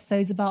one of the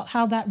episodes about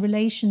how that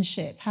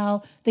relationship,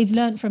 how they've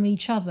learnt from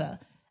each other.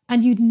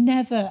 And you'd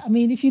never,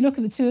 if you look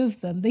at the two of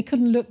them, they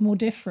couldn't look more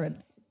different.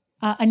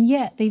 And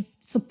yet they've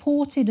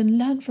supported and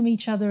learnt from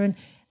each other. And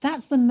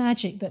that's the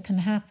magic that can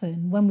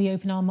happen when we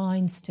open our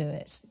minds to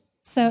it.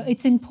 So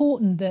it's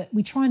important that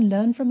we try and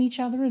learn from each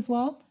other as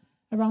well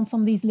around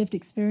some of these lived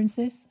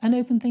experiences and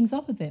open things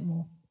up a bit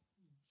more.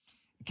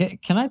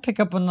 Can I pick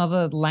up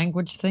another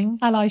language thing?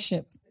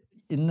 Allyship.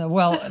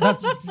 Well,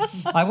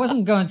 I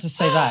wasn't going to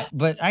say that,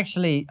 but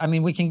actually,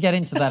 we can get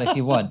into that if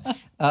you want.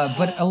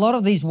 But a lot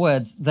of these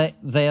words,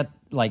 they're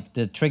like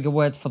the trigger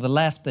words for the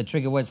left, the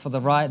trigger words for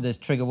the right, there's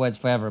trigger words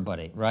for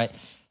everybody, right?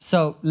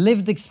 So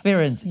lived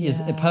experience is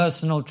a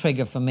personal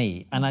trigger for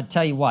me. And I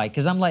tell you why.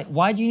 Because I'm like,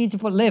 why do you need to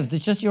put lived?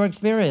 It's just your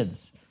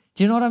experience.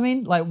 Do you know what I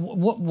mean? Like,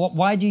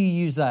 why do you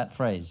use that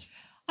phrase?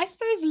 I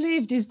suppose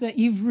lived is that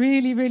you've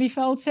really, really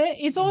felt it.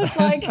 It's almost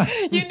like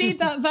you need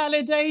that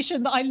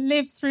validation that I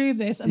lived through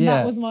this and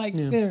that was my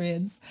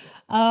experience.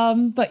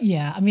 But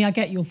yeah, I mean, I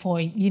get your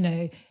point. You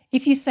know,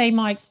 if you say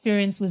my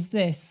experience was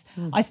this,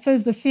 I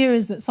suppose the fear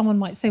is that someone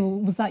might say, well,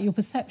 was that your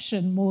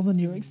perception more than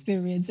your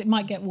experience? It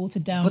might get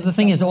watered down. But the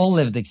thing is, all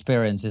lived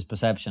experience is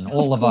perception.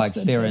 All of our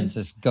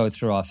experiences go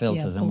through our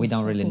filters and we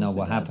don't really know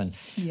what happened.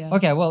 Yeah.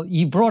 Okay, well,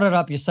 you brought it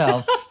up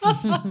yourself.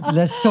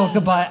 Let's talk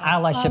about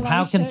allyship.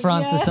 How can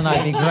Francis and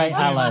I be great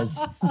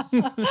allies?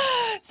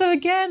 So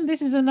again,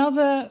 this is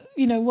another,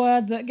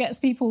 word that gets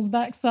people's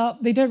backs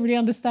up. They don't really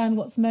understand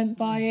what's meant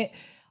by it.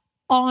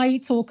 I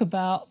talk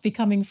about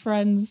becoming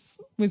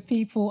friends with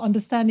people,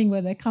 understanding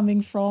where they're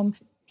coming from,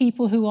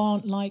 people who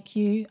aren't like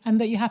you and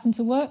that you happen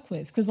to work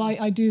with, because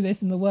I do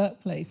this in the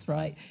workplace,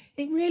 right?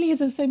 It really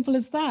is as simple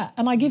as that.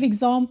 And I give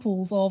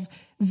examples of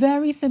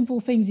very simple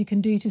things you can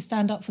do to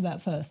stand up for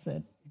that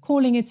person,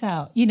 calling it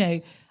out.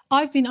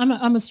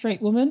 I'm a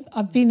straight woman.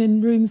 I've been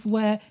in rooms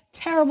where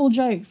terrible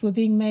jokes were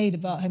being made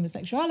about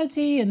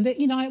homosexuality and that,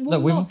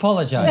 Look, we've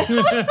apologised.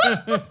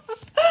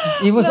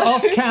 It was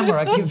off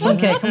camera.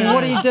 Funke,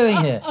 what are you doing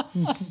here?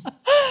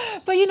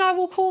 But, I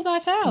will call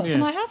that out,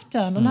 and I have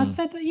done. And I've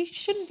said that you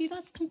shouldn't be,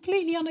 that's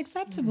completely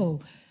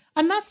unacceptable.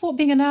 And that's what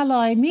being an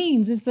ally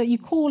means, is that you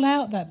call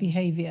out that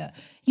behaviour.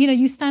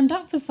 You stand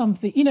up for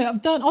something.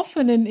 I've done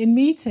often in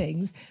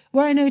meetings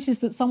where I notice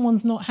that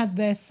someone's not had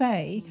their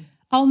say.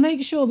 I'll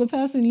make sure the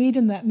person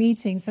leading that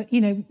meeting,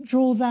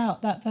 draws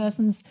out that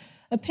person's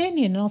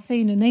opinion. And I'll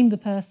say, name the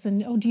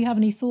person. Oh, do you have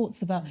any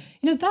thoughts about?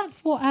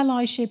 That's what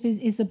allyship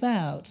is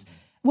about.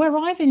 Where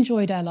I've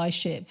enjoyed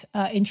allyship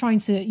in trying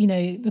to,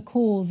 the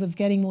cause of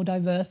getting more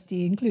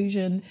diversity,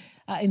 inclusion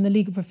in the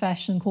legal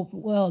profession,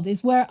 corporate world,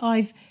 is where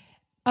I've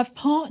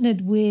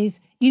partnered with,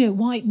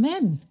 white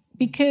men,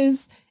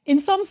 because in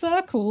some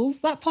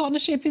circles, that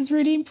partnership is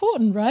really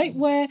important, right?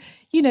 Where,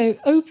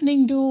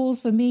 opening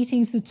doors for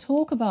meetings to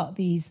talk about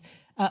these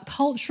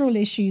cultural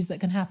issues that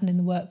can happen in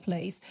the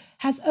workplace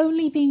has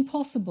only been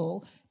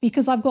possible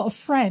because I've got a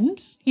friend,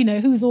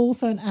 who's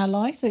also an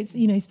ally. So it's,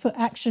 he's put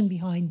action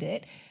behind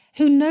it,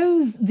 who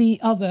knows the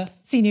other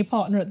senior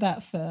partner at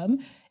that firm.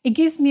 It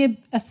gives me,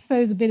 I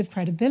suppose, a bit of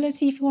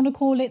credibility, if you want to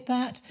call it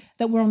that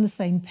we're on the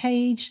same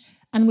page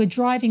and we're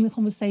driving the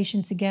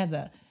conversation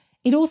together.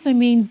 It also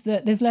means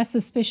that there's less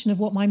suspicion of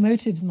what my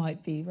motives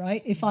might be,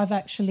 right? If I've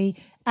actually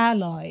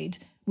allied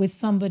with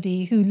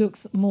somebody who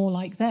looks more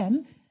like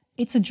them,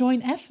 it's a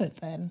joint effort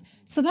then.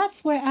 So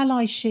that's where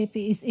allyship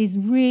is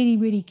really,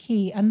 really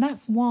key. And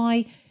that's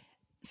why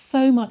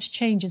so much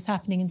change is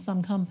happening in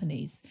some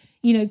companies.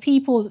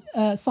 People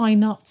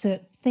sign up to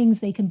things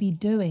they can be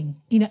doing,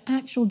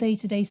 actual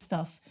day-to-day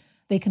stuff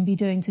they can be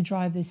doing to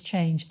drive this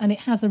change. And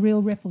it has a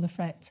real ripple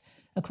effect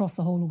across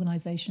the whole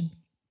organisation.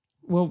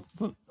 Well,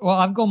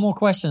 I've got more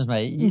questions,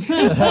 mate.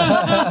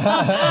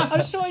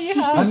 I'm sure you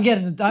have.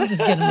 I'm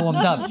just getting warmed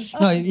up.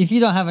 No, if you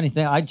don't have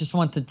anything, I just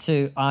wanted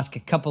to ask a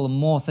couple of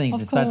more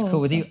things, if that's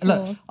cool with you.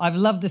 Look, I've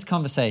loved this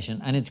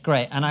conversation and it's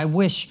great. And I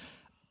wish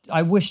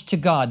to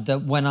God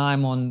that when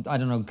I'm on, I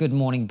don't know, Good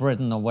Morning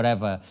Britain or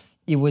whatever,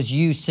 it was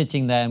you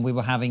sitting there and we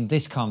were having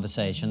this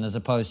conversation as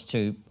opposed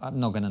to, I'm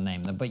not going to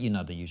name them, but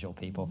the usual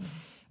people.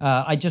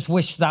 I just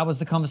wish that was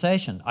the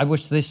conversation. I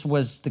wish this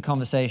was the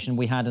conversation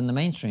we had in the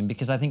mainstream,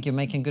 because I think you're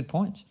making good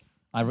points.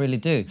 I really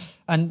do.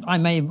 And I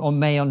may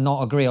or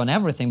not agree on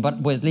everything, but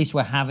at least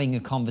we're having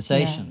a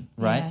conversation,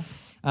 right?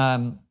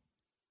 Yes.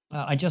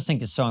 I just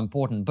think it's so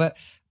important. But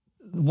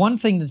one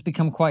thing that's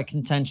become quite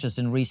contentious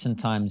in recent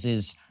times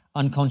is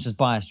unconscious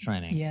bias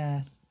training.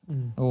 Yes.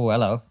 Oh,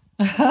 hello.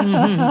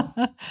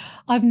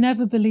 I've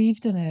never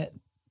believed in it.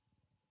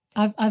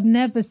 I've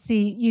never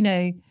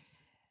seen,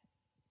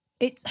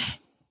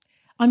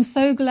 I'm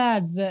so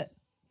glad that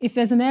if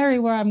there's an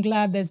area where I'm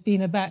glad there's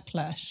been a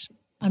backlash,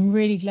 I'm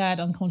really glad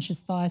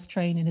unconscious bias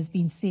training has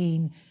been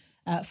seen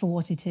for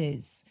what it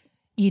is.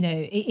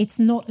 It's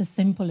not as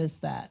simple as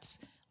that.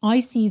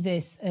 I see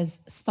this as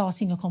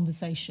starting a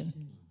conversation.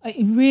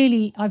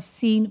 I've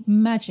seen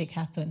magic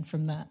happen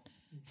from that.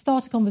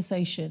 Start a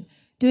conversation,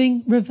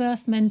 doing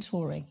reverse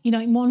mentoring.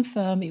 In one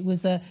firm, it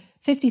was a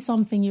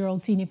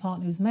 50-something-year-old senior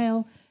partner who's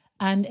male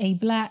and a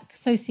black,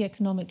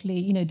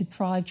 socioeconomically,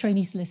 deprived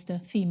trainee solicitor,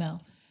 female.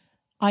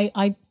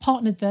 I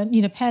partnered them,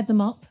 paired them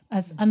up,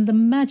 and the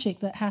magic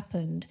that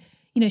happened,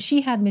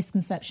 she had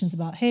misconceptions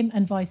about him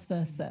and vice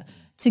versa.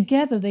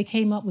 Together, they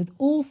came up with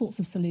all sorts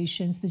of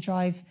solutions to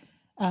drive,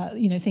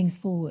 things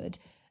forward.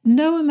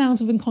 No amount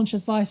of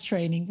unconscious bias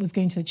training was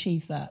going to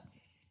achieve that.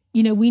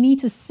 We need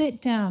to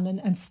sit down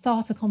and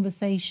start a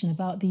conversation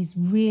about these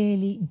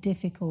really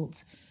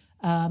difficult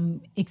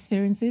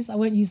experiences. I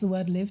won't use the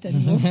word lived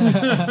anymore.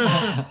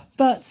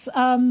 But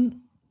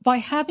by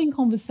having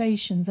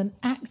conversations and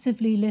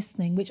actively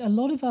listening, which a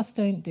lot of us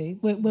don't do,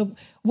 we're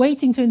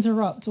waiting to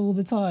interrupt all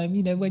the time.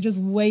 We're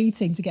just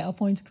waiting to get our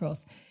point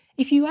across.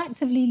 If you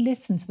actively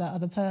listen to that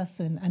other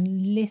person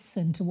and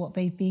listen to what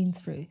they've been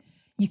through,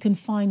 you can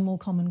find more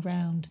common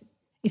ground.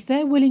 If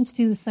they're willing to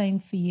do the same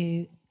for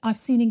you, I've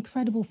seen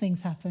incredible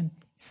things happen.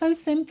 So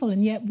simple,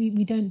 and yet we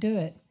don't do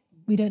it.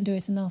 We don't do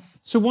it enough.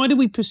 So why do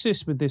we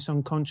persist with this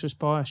unconscious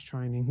bias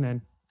training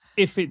then,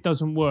 if it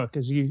doesn't work,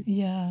 as you've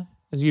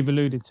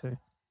alluded to?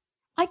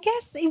 I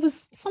guess it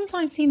was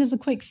sometimes seen as a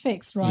quick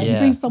fix, right? Yeah. You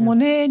bring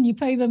someone in, you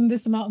pay them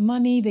this amount of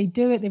money, they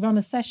do it, they run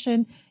a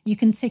session, you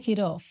can tick it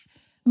off.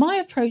 My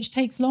approach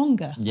takes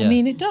longer. Yeah. I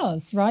mean, it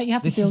does, right? You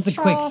have This to build is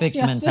the trust. quick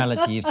fix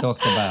mentality you've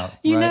talked about,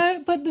 You right?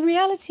 know, but the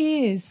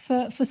reality is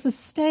for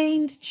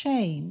sustained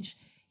change,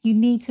 you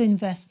need to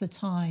invest the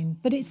time.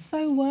 But it's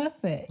so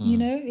worth it, you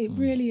know? It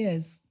really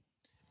is.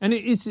 And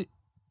it is,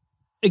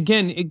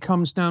 again, it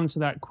comes down to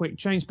that quick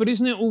change. But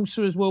isn't it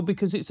also as well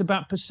because it's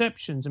about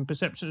perceptions and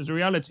perception as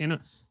reality? And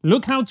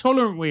look how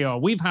tolerant we are.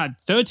 We've had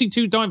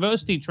 32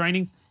 diversity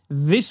trainings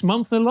this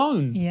month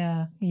alone.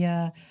 Yeah,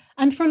 yeah.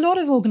 And for a lot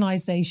of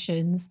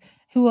organizations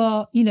who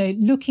are, you know,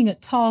 looking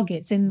at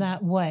targets in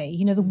that way,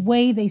 you know, the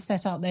way they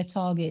set out their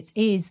targets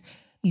is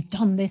you've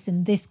done this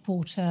in this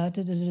quarter,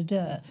 da, da, da,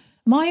 da.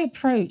 My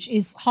approach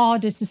is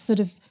harder to sort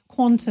of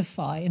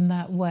quantify in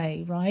that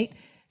way, right?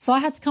 So I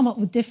had to come up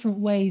with different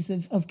ways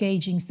of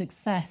gauging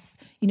success,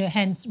 you know,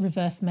 hence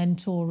reverse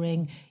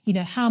mentoring. You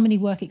know, how many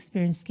work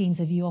experience schemes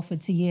have you offered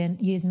to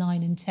years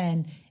 9 and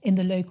 10 in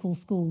the local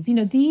schools? You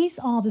know, these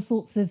are the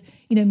sorts of,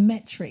 you know,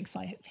 metrics.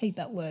 I hate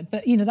that word,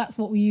 but, you know, that's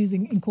what we use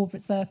in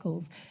corporate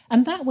circles.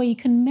 And that way you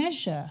can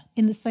measure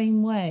in the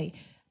same way.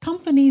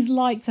 Companies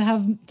like to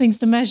have things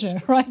to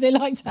measure, right? They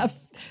like to have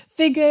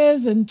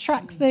figures and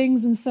track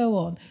things and so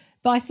on.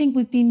 But I think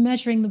we've been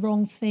measuring the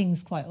wrong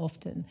things quite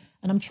often.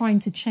 And I'm trying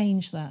to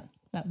change that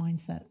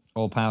mindset.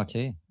 All power to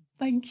you.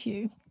 Thank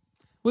you.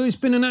 Well, it's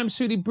been an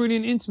absolutely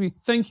brilliant interview.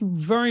 Thank you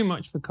very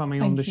much for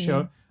coming on the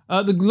show.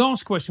 The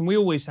last question we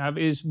always have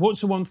is,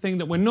 what's the one thing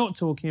that we're not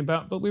talking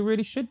about, but we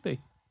really should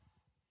be?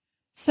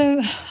 So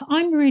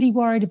I'm really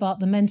worried about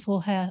the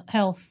mental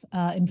health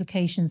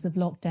implications of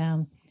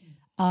lockdown.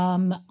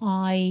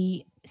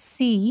 I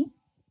see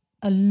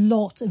a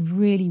lot of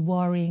really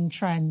worrying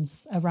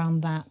trends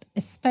around that,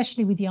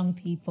 especially with young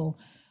people.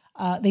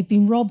 They've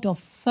been robbed of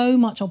so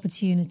much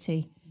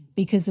opportunity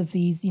because of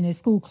these, you know,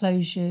 school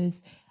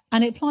closures.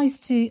 And it applies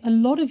to a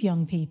lot of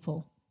young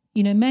people,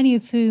 you know, many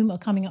of whom are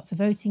coming up to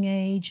voting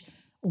age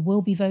or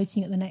will be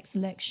voting at the next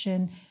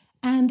election.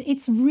 And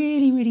it's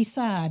really, really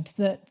sad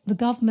that the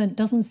government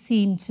doesn't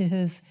seem to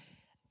have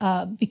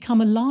become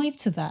alive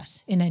to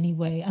that in any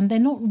way. And they're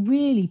not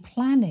really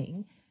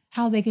planning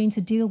how they're going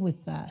to deal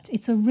with that.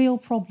 It's a real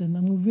problem,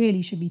 and we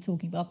really should be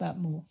talking about that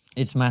more.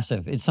 It's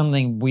massive. It's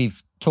something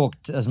we've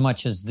talked as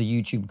much as the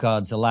YouTube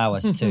gods allow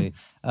us to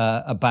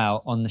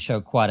about on the show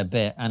quite a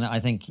bit. And I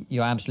think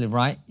you're absolutely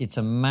right. It's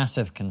a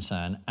massive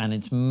concern, and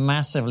it's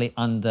massively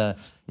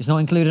it's not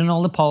included in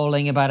all the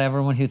polling about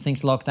everyone who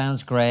thinks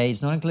lockdown's great.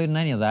 It's not included in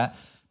any of that.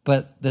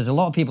 But there's a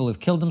lot of people who've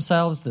killed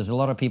themselves. There's a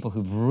lot of people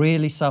who've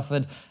really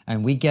suffered.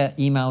 And we get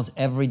emails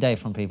every day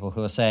from people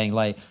who are saying,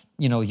 like,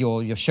 you know,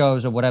 your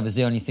shows or whatever is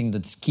the only thing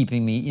that's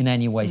keeping me in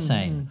any way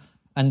sane.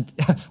 And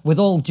with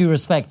all due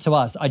respect to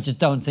us, I just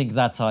don't think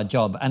that's our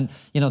job. And,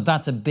 you know,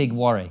 that's a big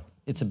worry.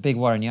 It's a big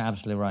worry, and you're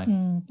absolutely right.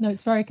 No,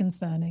 it's very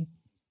concerning.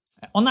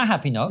 On that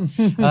happy note,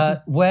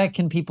 where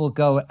can people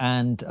go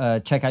and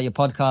check out your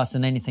podcast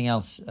and anything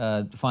else,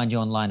 find you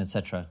online,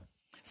 etc.?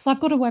 So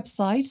I've got a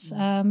website,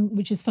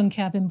 which is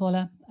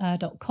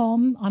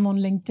funkeabimbola.com. I'm on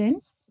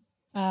LinkedIn.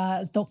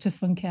 It's Dr.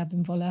 Funke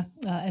Abimbola,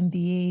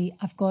 MBE.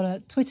 I've got a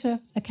Twitter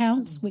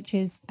account, which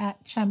is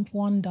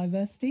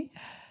 @Champ1Diversity.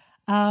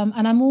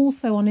 And I'm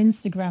also on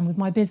Instagram with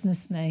my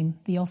business name,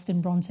 the Austin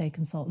Bronte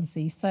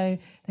Consultancy. So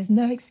there's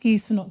no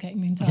excuse for not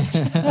getting me in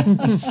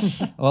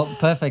touch. Well,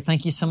 perfect.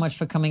 Thank you so much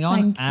for coming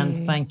on. Thank you.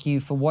 And thank you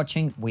for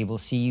watching. We will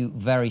see you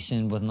very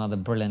soon with another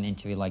brilliant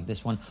interview like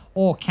this one.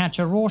 Or catch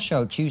a Raw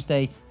show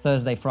Tuesday,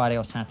 Thursday, Friday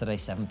or Saturday,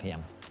 7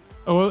 p.m.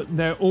 Oh,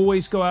 they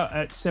always go out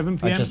at 7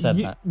 p.m. I just said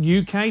that.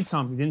 UK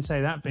time. You didn't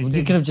say that bit, Well,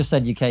 you could have just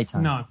said UK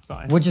time. No,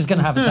 bye. We're just going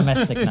to have a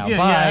domestic now. Yeah,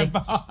 Bye.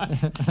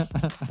 yeah,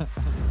 bye.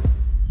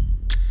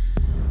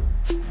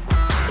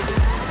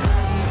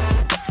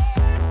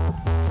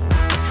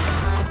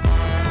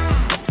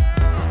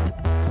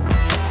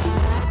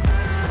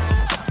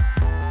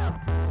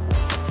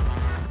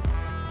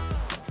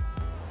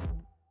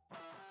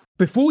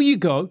 Before you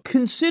go,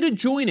 consider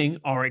joining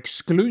our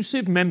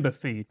exclusive member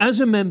feed. As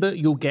a member,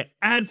 you'll get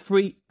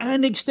ad-free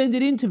and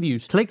extended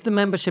interviews. Click the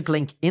membership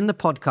link in the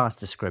podcast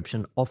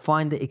description or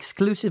find the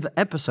exclusive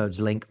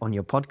episodes link on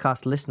your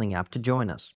podcast listening app to join us.